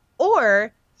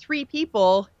 or 3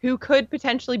 people who could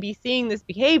potentially be seeing this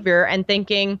behavior and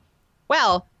thinking,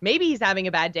 well, maybe he's having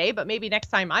a bad day, but maybe next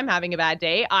time I'm having a bad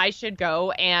day, I should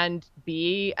go and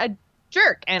be a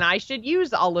jerk, and I should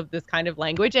use all of this kind of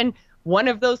language. And one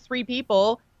of those 3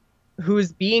 people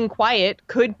who's being quiet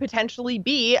could potentially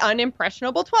be an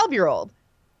impressionable 12-year-old.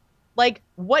 Like,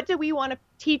 what do we want to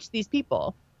teach these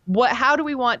people? How do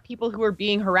we want people who are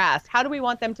being harassed? How do we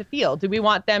want them to feel? Do we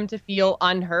want them to feel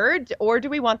unheard, or do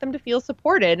we want them to feel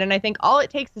supported? And I think all it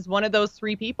takes is one of those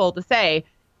 3 people to say,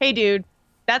 hey, dude,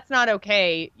 that's not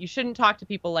okay. You shouldn't talk to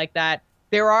people like that.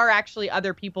 There are actually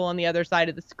other people on the other side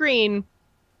of the screen.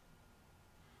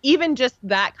 Even just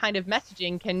that kind of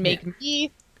messaging can make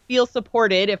me feel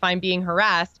supported if I'm being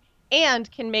harassed,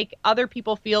 and can make other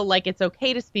people feel like it's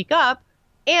okay to speak up,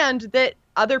 and that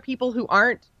other people who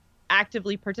aren't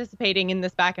actively participating in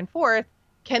this back and forth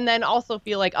can then also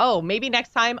feel like, oh, maybe next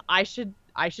time I should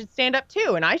stand up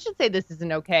too, and I should say this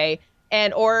isn't okay,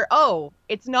 or oh,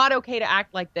 it's not okay to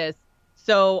act like this,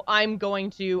 so I'm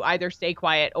going to either stay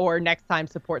quiet or next time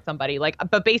support somebody. Like,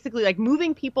 but basically, like,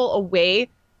 moving people away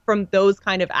from those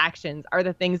kind of actions are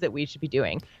the things that we should be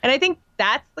doing. And I think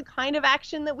that's the kind of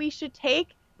action that we should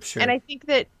take. Sure. And I think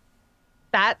that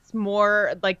that's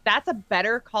more like, that's a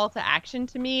better call to action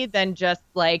to me than just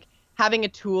like having a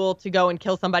tool to go and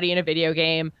kill somebody in a video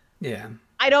game. Yeah.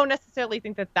 I don't necessarily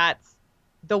think that that's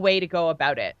the way to go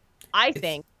about it. I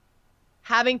think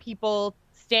having people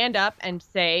stand up and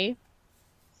say,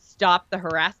 stop the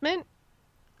harassment,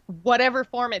 whatever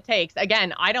form it takes.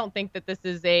 Again, I don't think that this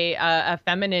is a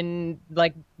feminine,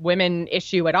 like, women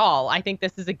issue at all. I think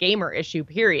this is a gamer issue,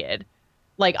 period.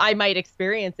 Like, I might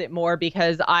experience it more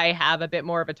because I have a bit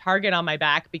more of a target on my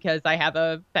back because I have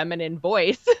a feminine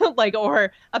voice, like,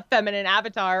 or a feminine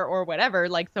avatar or whatever.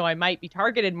 Like, so I might be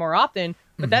targeted more often,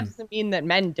 but that doesn't mean that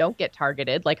men don't get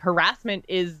targeted. Like, harassment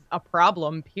is a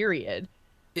problem, period.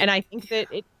 And I think that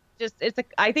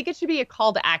I think it should be a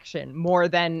call to action more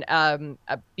than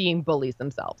being bullies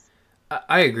themselves.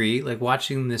 I agree. Like,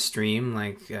 watching this stream,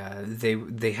 like,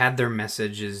 they had their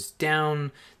messages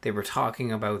down. They were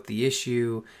talking about the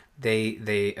issue.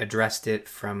 They addressed it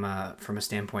from a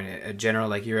standpoint, a general,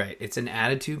 like, you're right. It's an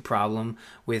attitude problem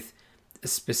with a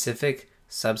specific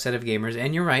subset of gamers.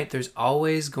 And you're right. There's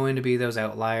always going to be those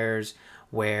outliers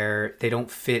where they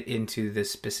don't fit into this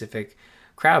specific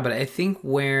crowd. But I think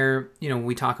where,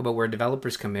 we talk about where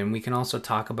developers come in, we can also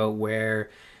talk about where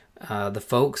the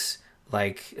folks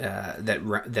like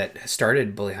that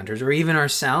started Bully Hunters, or even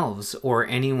ourselves, or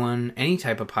any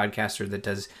type of podcaster that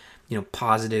does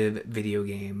positive video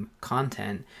game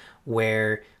content,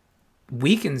 where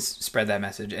we can spread that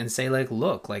message and say, like,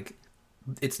 look, like,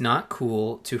 it's not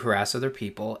cool to harass other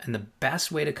people, and the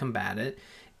best way to combat it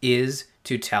is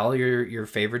to tell your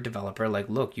favorite developer, like,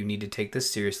 look, you need to take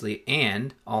this seriously,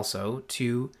 and also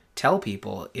to tell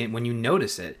people when you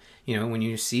notice it, you know, when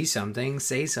you see something,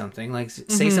 say something, like,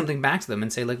 say something back to them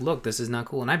and say, like, look, this is not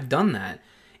cool. And I've done that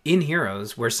in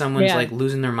Heroes where someone's like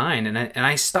losing their mind, and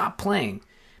I stop playing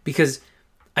because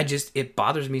it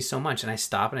bothers me so much, and I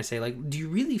stop and I say, like, do you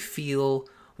really feel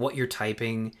what you're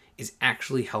typing is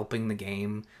actually helping the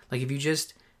game? Like, if you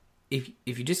just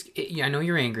I know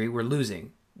you're angry, we're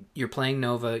losing, you're playing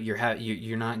Nova,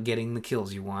 you're not getting the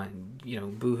kills you want, you know,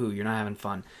 boo-hoo, you're not having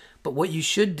fun. But what you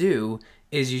should do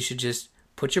is you should just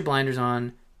put your blinders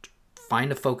on,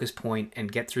 find a focus point,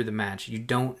 and get through the match. You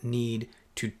don't need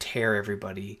to tear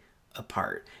everybody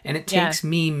apart. And it takes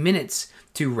me minutes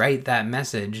to write that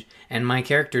message, and my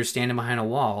character's standing behind a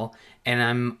wall,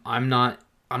 and I'm not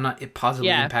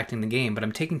positively impacting the game, but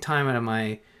I'm taking time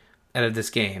out of this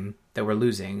game that we're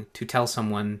losing to tell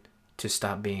someone to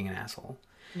stop being an asshole.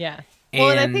 Yeah. Well,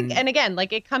 and I think, and again,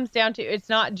 like, it comes down to, it's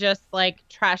not just like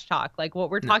trash talk. Like, what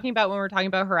we're talking about when we're talking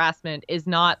about harassment is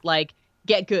not like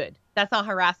get good. That's not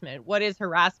harassment. What is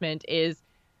harassment is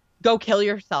go kill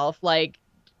yourself, like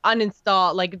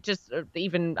uninstall, like just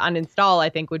even uninstall, I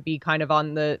think would be kind of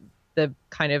on the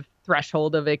kind of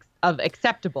threshold of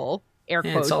acceptable. Air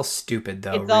quotes. It's all stupid,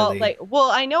 though. It's really all like,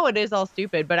 well, I know it is all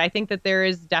stupid, but I think that there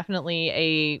is definitely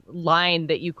a line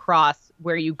that you cross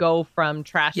where you go from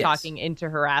trash talking into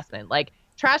harassment. Like,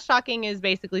 trash talking is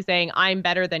basically saying I'm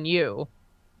better than you.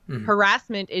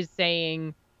 Harassment is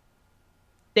saying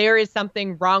there is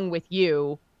something wrong with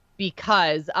you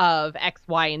because of X,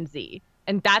 Y, and Z.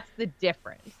 And that's the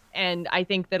difference. And I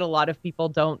think that a lot of people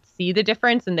don't see the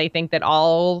difference, and they think that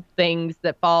all things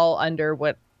that fall under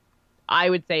what I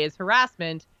would say is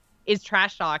harassment is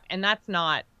trash talk. And that's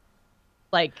not,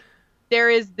 like,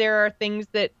 there are things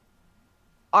that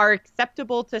are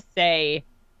acceptable to say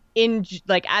in,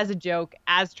 like, as a joke,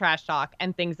 as trash talk,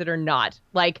 and things that are not.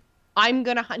 Like, I'm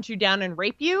gonna hunt you down and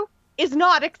rape you is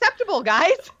not acceptable,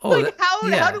 guys. Like,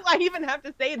 how do I even have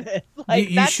to say this? Like,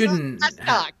 you shouldn't.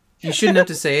 You shouldn't have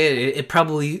to say it. It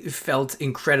probably felt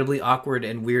incredibly awkward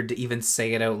and weird to even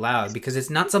say it out loud, because it's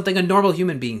not something a normal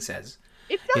human being says.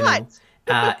 It's not.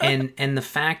 You know? And the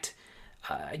fact,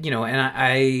 you know, and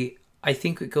I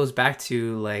think it goes back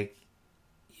to, like,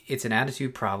 it's an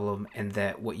attitude problem, and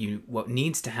that what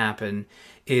needs to happen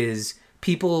is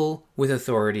people with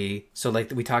authority. So,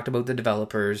 like, we talked about the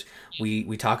developers,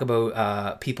 we talk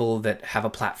about people that have a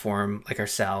platform, like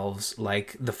ourselves,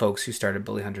 like the folks who started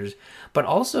Bully Hunters, but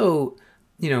also,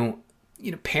 you know,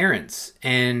 parents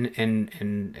and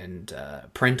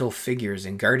parental figures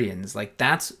and guardians. Like,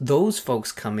 those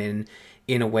folks come in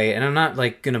a way, and I'm not,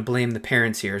 like, gonna blame the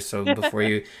parents here, so before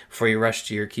you rush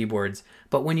to your keyboards,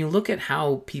 but when you look at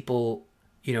how people,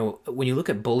 you know, when you look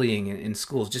at bullying in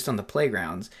schools, just on the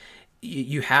playgrounds,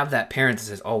 you have that parent that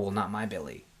says, oh, well, not my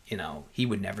Billy, you know, he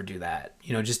would never do that,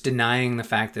 you know, just denying the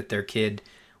fact that their kid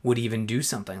would even do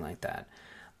something like that.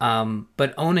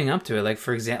 But owning up to it, like,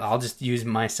 for example, I'll just use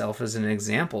myself as an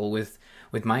example with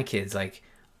my kids. Like,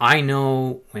 I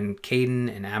know when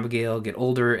Caden and Abigail get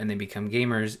older and they become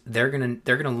gamers, they're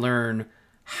gonna learn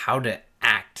how to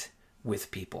act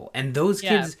with people, and those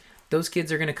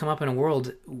kids are gonna come up in a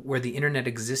world where the internet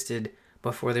existed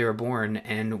before they were born,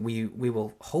 and we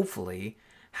will hopefully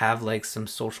have, like, some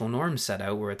social norms set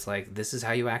out where it's like, this is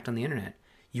how you act on the internet.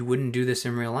 You wouldn't do this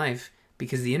in real life,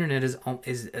 because the internet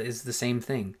is the same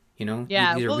thing, you know?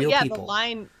 Yeah, these are real people.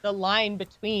 The line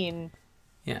between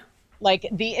like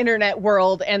the internet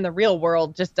world and the real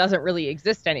world just doesn't really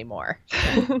exist anymore.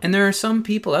 And there are some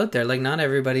people out there, like, not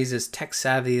everybody's as tech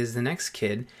savvy as the next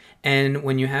kid, and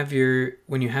when you have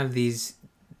these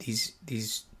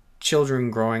children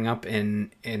growing up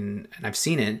in and I've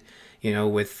seen it, you know,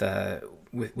 with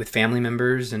family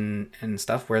members and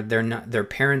stuff, where their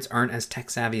parents aren't as tech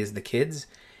savvy as the kids,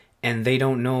 and they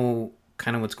don't know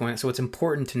kind of what's going on. So it's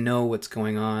important to know what's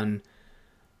going on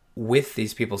with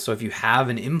these people. So if you have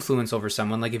an influence over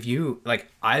someone, like, if you, like,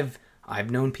 I've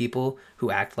known people who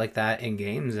act like that in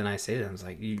games, and I say to them, it's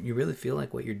like, you really feel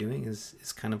like what you're doing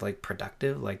is kind of, like,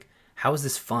 productive? Like, how is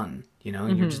this fun? You know,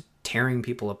 and you're just tearing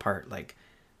people apart. Like,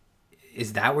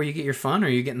 is that where you get your fun, or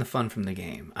are you getting the fun from the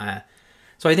game?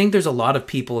 So I think there's a lot of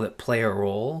people that play a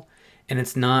role, and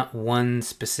it's not one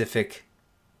specific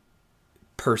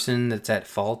person that's at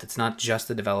fault. It's not just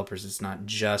the developers. It's not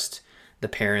just the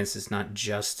parents. It's not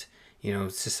just, you know,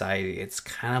 society. It's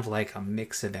kind of like a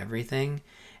mix of everything.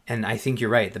 And I think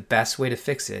you're right. The best way to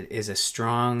fix it is a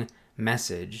strong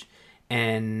message,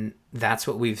 And that's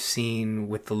what we've seen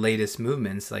with the latest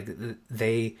movements. Like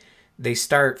they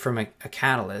start from a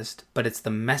catalyst, but it's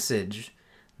the message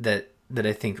that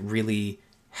I think really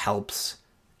helps,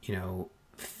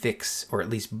 fix or at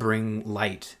least bring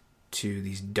light to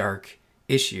these dark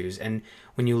issues. And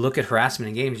when you look at harassment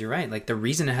in games, you're right. Like the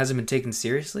reason it hasn't been taken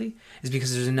seriously is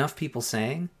because there's enough people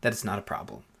saying that it's not a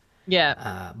problem.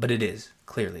 Yeah. But it is,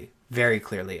 clearly, very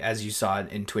clearly, as you saw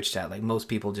in Twitch chat. Like most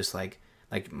people just like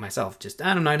myself, just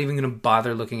I'm not even going to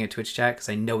bother looking at Twitch chat because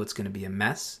I know it's going to be a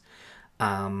mess.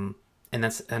 And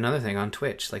that's another thing on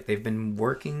Twitch. Like they've been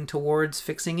working towards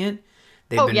fixing it.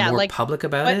 They've been more public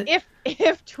about it. But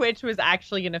if Twitch was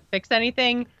actually going to fix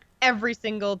anything, every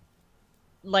single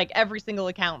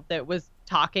account that was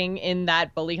talking in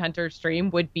that Bully Hunter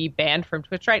stream would be banned from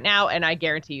Twitch right now, and I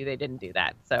guarantee you they didn't do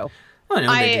that. So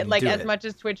as much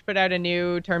as Twitch put out a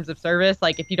new terms of service,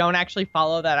 like if you don't actually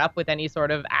follow that up with any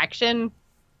sort of action,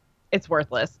 it's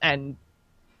worthless, and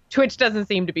Twitch doesn't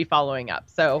seem to be following up.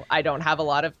 So I don't have a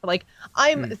lot of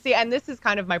see, and this is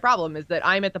kind of my problem, is that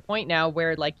I'm at the point now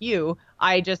where, like you,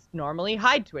 I just normally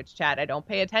hide Twitch chat. I don't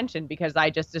pay attention because I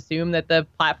just assume that the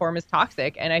platform is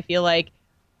toxic. And I feel like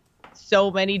so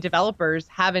many developers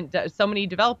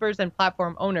and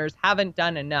platform owners haven't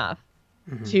done enough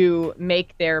to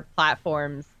make their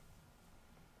platforms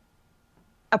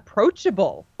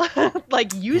approachable,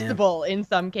 like usable in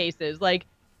some cases.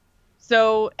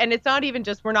 So, and it's not even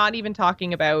just, we're not even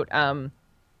talking about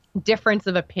difference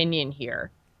of opinion here.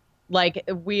 Like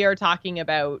we are talking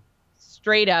about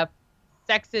straight up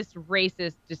sexist,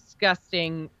 racist,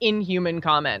 disgusting, inhuman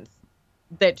comments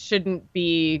that shouldn't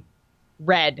be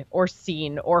read or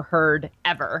seen or heard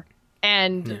ever.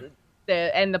 And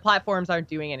the platforms aren't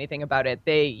doing anything about it.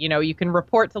 They, you can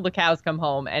report till the cows come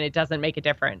home and it doesn't make a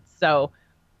difference. So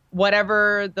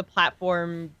whatever the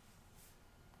platform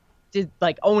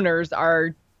owners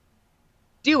are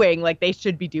doing, they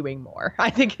should be doing more, I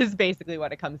think, is basically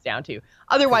what it comes down to.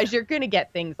 Otherwise, you're going to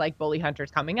get things like bully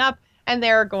hunters coming up, and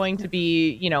they're going to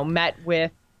be, met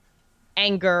with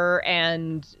anger,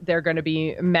 and they're going to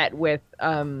be met with,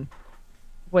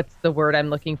 what's the word I'm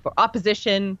looking for?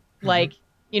 Opposition.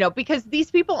 Because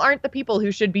these people aren't the people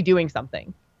who should be doing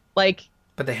something. But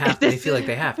they have. They feel like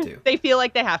they have to. They feel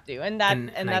like they have to, and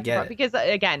that's the part. Because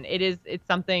again, it's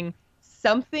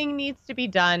something needs to be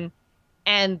done,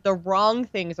 and the wrong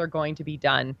things are going to be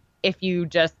done if you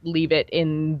just leave it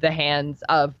in the hands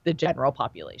of the general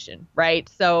population, right?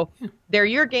 So they're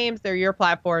your games, they're your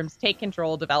platforms. Take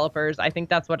control, developers. I think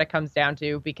that's what it comes down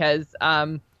to, because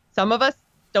some of us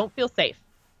don't feel safe,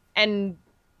 and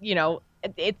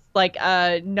it's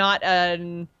not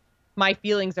a my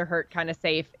feelings are hurt kind of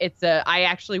safe. It's I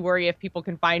actually worry if people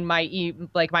can find my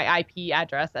my IP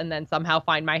address and then somehow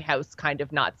find my house kind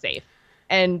of not safe.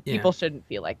 And people shouldn't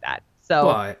feel like that. So,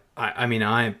 well,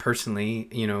 I personally,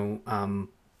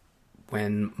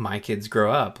 when my kids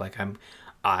grow up,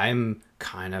 I'm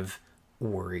kind of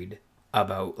worried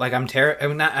about,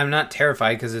 I'm not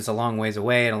terrified because it's a long ways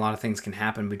away and a lot of things can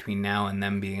happen between now and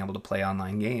them being able to play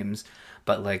online games.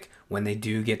 But when they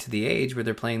do get to the age where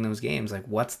they're playing those games,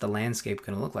 what's the landscape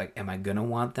going to look like? Am I going to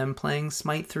want them playing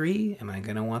Smite 3? Am I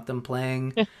going to want them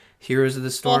playing Heroes of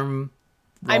the Storm?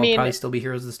 Well, probably still be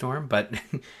Heroes of the Storm, but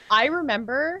I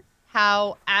remember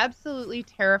how absolutely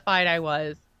terrified I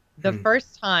was the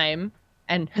first time,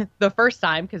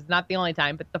 because not the only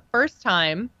time, but the first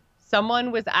time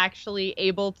someone was actually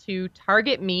able to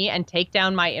target me and take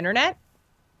down my internet.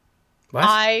 What?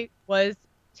 I was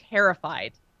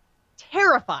terrified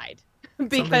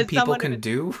because something people can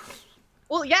do.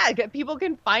 Well, yeah, people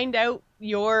can find out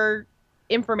your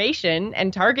information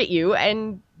and target you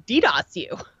and DDoS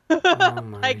you. Oh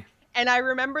my. And I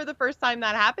remember the first time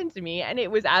that happened to me, and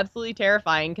it was absolutely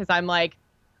terrifying because I'm like,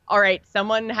 all right,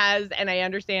 someone has, and I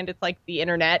understand it's the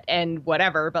internet and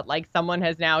whatever, but someone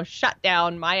has now shut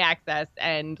down my access,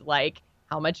 and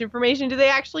how much information do they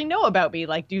actually know about me?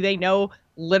 Do they know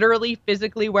literally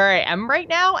physically where I am right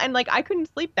now? And I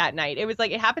couldn't sleep that night. It was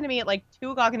it happened to me at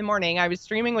 2:00 in the morning. I was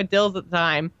streaming with Dills at the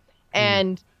time,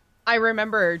 and I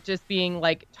remember just being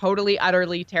totally,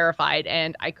 utterly terrified,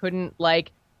 and I couldn't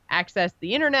access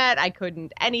the internet. I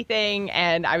couldn't anything,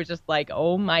 and I was just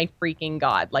oh my freaking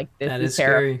god, this is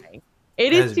terrifying. Scary.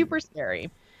 It is super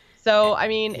scary. So I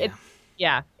mean,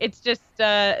 it's just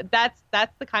that's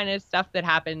the kind of stuff that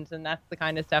happens, and that's the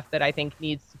kind of stuff that I think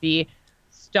needs to be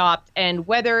stopped. And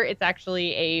whether it's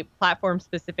actually a platform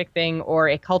specific thing or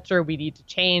a culture we need to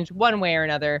change one way or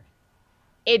another,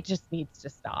 it just needs to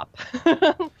stop.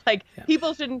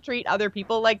 People shouldn't treat other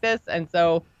people like this, and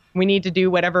so we need to do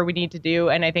whatever we need to do.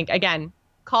 And I think, again,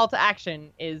 call to action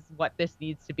is what this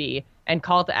needs to be. and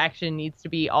call to action needs to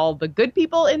be all the good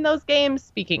people in those games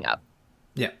speaking up.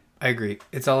 Yeah, I agree.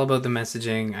 It's all about the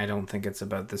messaging. I don't think it's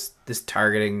about this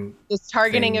targeting. This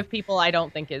targeting of people, I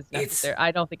don't think is necessary.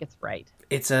 I don't think it's right.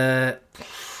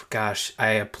 Gosh,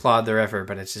 I applaud their effort,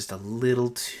 but it's just a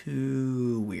little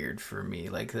too weird for me.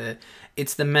 Like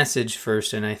it's the message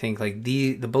first, and I think like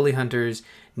the bully hunters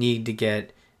need to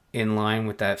get in line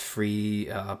with that free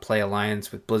play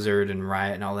alliance with Blizzard and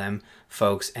Riot and all them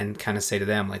folks, and kind of say to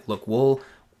them like, look, we'll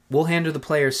handle the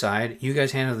player side, you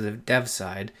guys handle the dev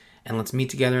side, and let's meet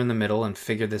together in the middle and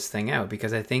figure this thing out.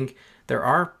 Because I think there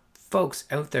are folks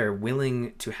out there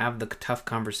willing to have the tough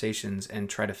conversations and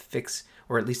try to fix,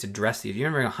 or at least address You're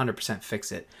never going to 100%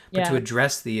 fix it, but to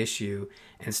address the issue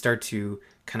and start to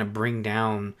kind of bring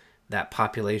down that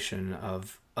population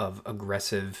of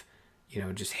aggressive,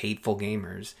 just hateful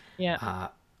gamers. Yeah.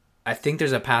 I think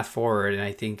there's a path forward, and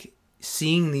I think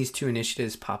seeing these two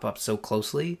initiatives pop up so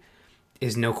closely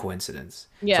is no coincidence.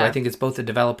 Yeah. So I think it's both the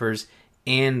developers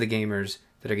and the gamers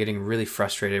that are getting really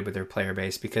frustrated with their player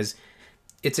base, because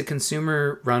it's a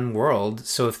consumer-run world.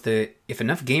 So if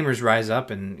enough gamers rise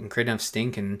up and create enough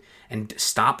stink and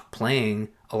stop playing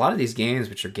a lot of these games,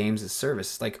 which are games as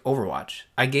service, like Overwatch,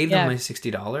 I gave them my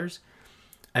 $60.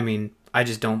 I mean, I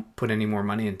just don't put any more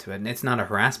money into it, and it's not a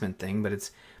harassment thing. But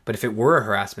if it were a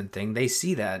harassment thing, they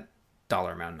see that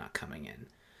dollar amount not coming in.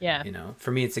 Yeah. For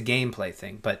me, it's a gameplay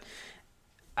thing, but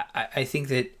I think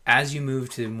that as you move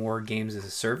to more games as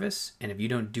a service, and if you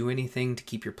don't do anything to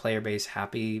keep your player base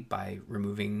happy by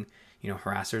removing,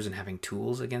 harassers and having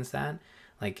tools against that,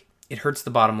 like, it hurts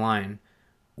the bottom line,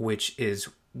 which is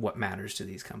what matters to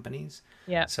these companies.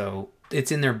 Yeah. So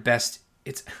it's in their best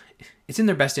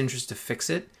interest to fix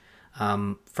it,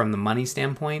 from the money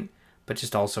standpoint, but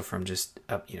just also from just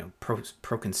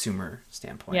pro consumer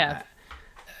standpoint. Yeah.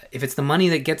 If it's the money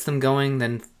that gets them going,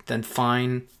 then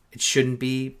fine. It shouldn't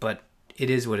be, but it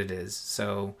is what it is.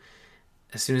 So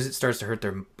as soon as it starts to hurt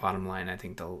their bottom line, I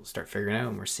think they'll start figuring it out,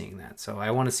 and we're seeing that. So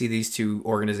I want to see these two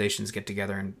organizations get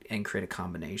together and create a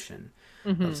combination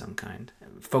of some kind.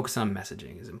 Focus on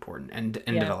messaging is important, and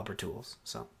developer tools.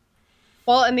 So.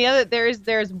 Well, and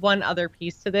there's one other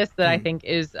piece to this that I think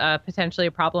is potentially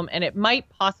a problem, and it might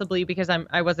possibly, because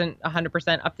I wasn't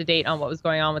 100% up to date on what was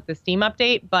going on with the Steam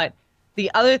update, but the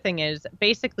other thing is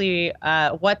basically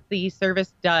what the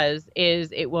service does is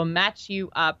it will match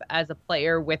you up as a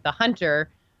player with a hunter,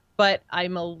 but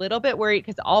I'm a little bit worried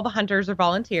because all the hunters are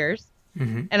volunteers.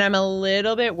 Mm-hmm. And I'm a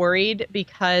little bit worried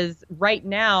because right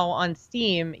now on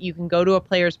Steam, you can go to a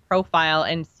player's profile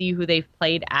and see who they've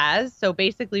played as. So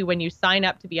basically, when you sign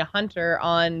up to be a hunter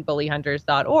on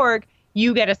bullyhunters.org,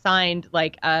 you get assigned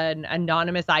like an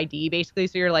anonymous ID, basically.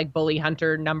 So you're like bully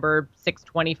hunter number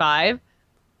 625.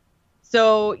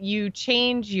 So you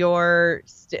change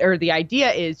the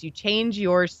idea is you change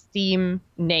your Steam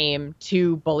name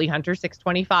to Bully Hunter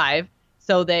 625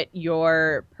 so that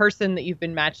your person that you've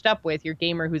been matched up with, your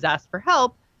gamer who's asked for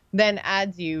help, then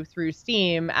adds you through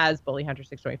Steam as Bully Hunter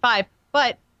 625.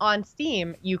 But on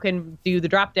Steam, you can do the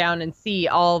drop down and see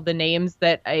all the names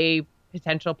that a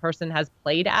potential person has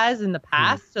played as in the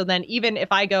past. So then even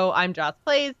if I go, I'm Joce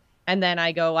Plays, and then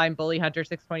I go, I'm Bully Hunter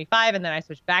 625, and then I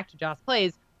switch back to Joce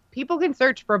Plays, people can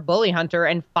search for Bully Hunter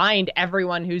and find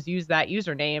everyone who's used that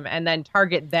username and then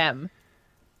target them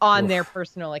on their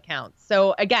personal accounts.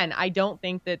 So again, I don't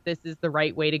think that this is the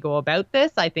right way to go about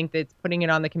this. I think that it's putting it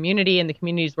on the community, and the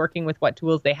community is working with what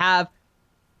tools they have.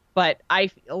 But I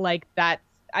feel like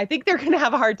I think they're going to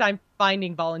have a hard time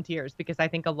finding volunteers, because I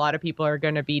think a lot of people are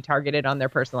going to be targeted on their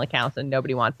personal accounts, and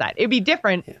nobody wants that. It'd be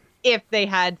different if they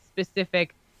had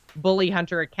specific Bully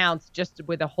Hunter accounts just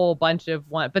with a whole bunch of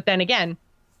one. But then again,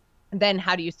 then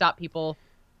how do you stop people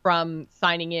from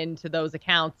signing in to those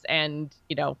accounts and,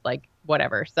 like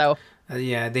whatever? So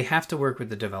they have to work with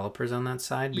the developers on that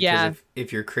side, because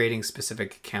if you're creating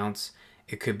specific accounts,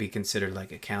 it could be considered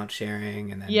like account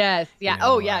sharing. And then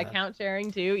account sharing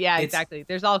too. Yeah, exactly.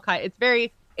 There's all kinds.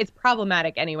 It's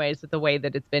problematic anyways with the way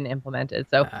that it's been implemented.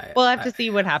 So we'll have to see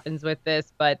what happens with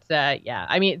this. But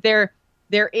I mean, there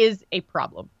is a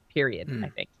problem, period, I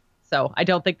think. So I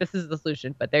don't think this is the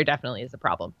solution, but there definitely is a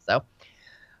problem. So,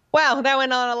 wow, that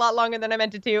went on a lot longer than I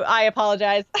meant it to. I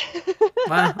apologize.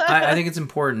 Well, I think it's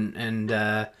important, and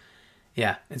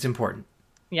it's important.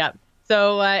 Yeah.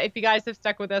 So if you guys have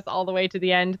stuck with us all the way to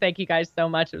the end, thank you guys so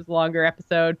much. It was a longer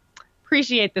episode.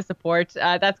 Appreciate the support.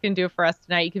 That's going to do it for us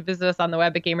tonight. You can visit us on the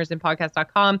web at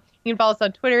gamersinpodcast.com. You can follow us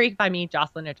on Twitter. You can find me,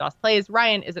 Jocelyn, at Joce Plays.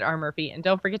 Ryan is at R. Murphy. And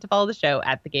don't forget to follow the show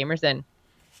at The Gamers In.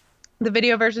 The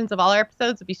video versions of all our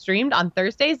episodes will be streamed on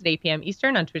Thursdays at 8 p.m.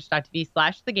 Eastern on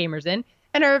twitch.tv/thegamersin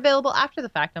and are available after the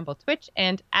fact on both Twitch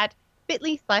and at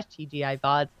bit.ly/TGI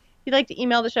VODs. If you'd like to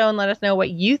email the show and let us know what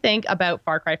you think about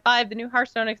Far Cry 5, the new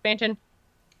Hearthstone expansion,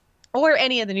 or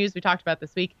any of the news we talked about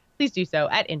this week, please do so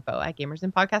at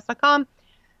info@gamersinpodcast.com.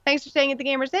 Thanks for staying at the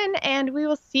Gamers Inn, and we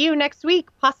will see you next week.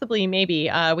 Possibly, maybe.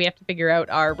 We have to figure out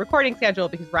our recording schedule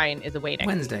because Ryan is awaiting.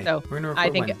 Wednesday. So we're going to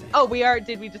record Wednesday. Oh, we are?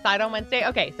 Did we decide on Wednesday?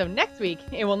 Okay, so next week,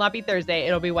 it will not be Thursday.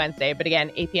 It'll be Wednesday. But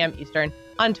again, 8 p.m. Eastern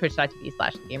on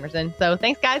twitch.tv/thegamersin. So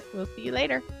thanks, guys. We'll see you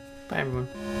later. Bye, everyone.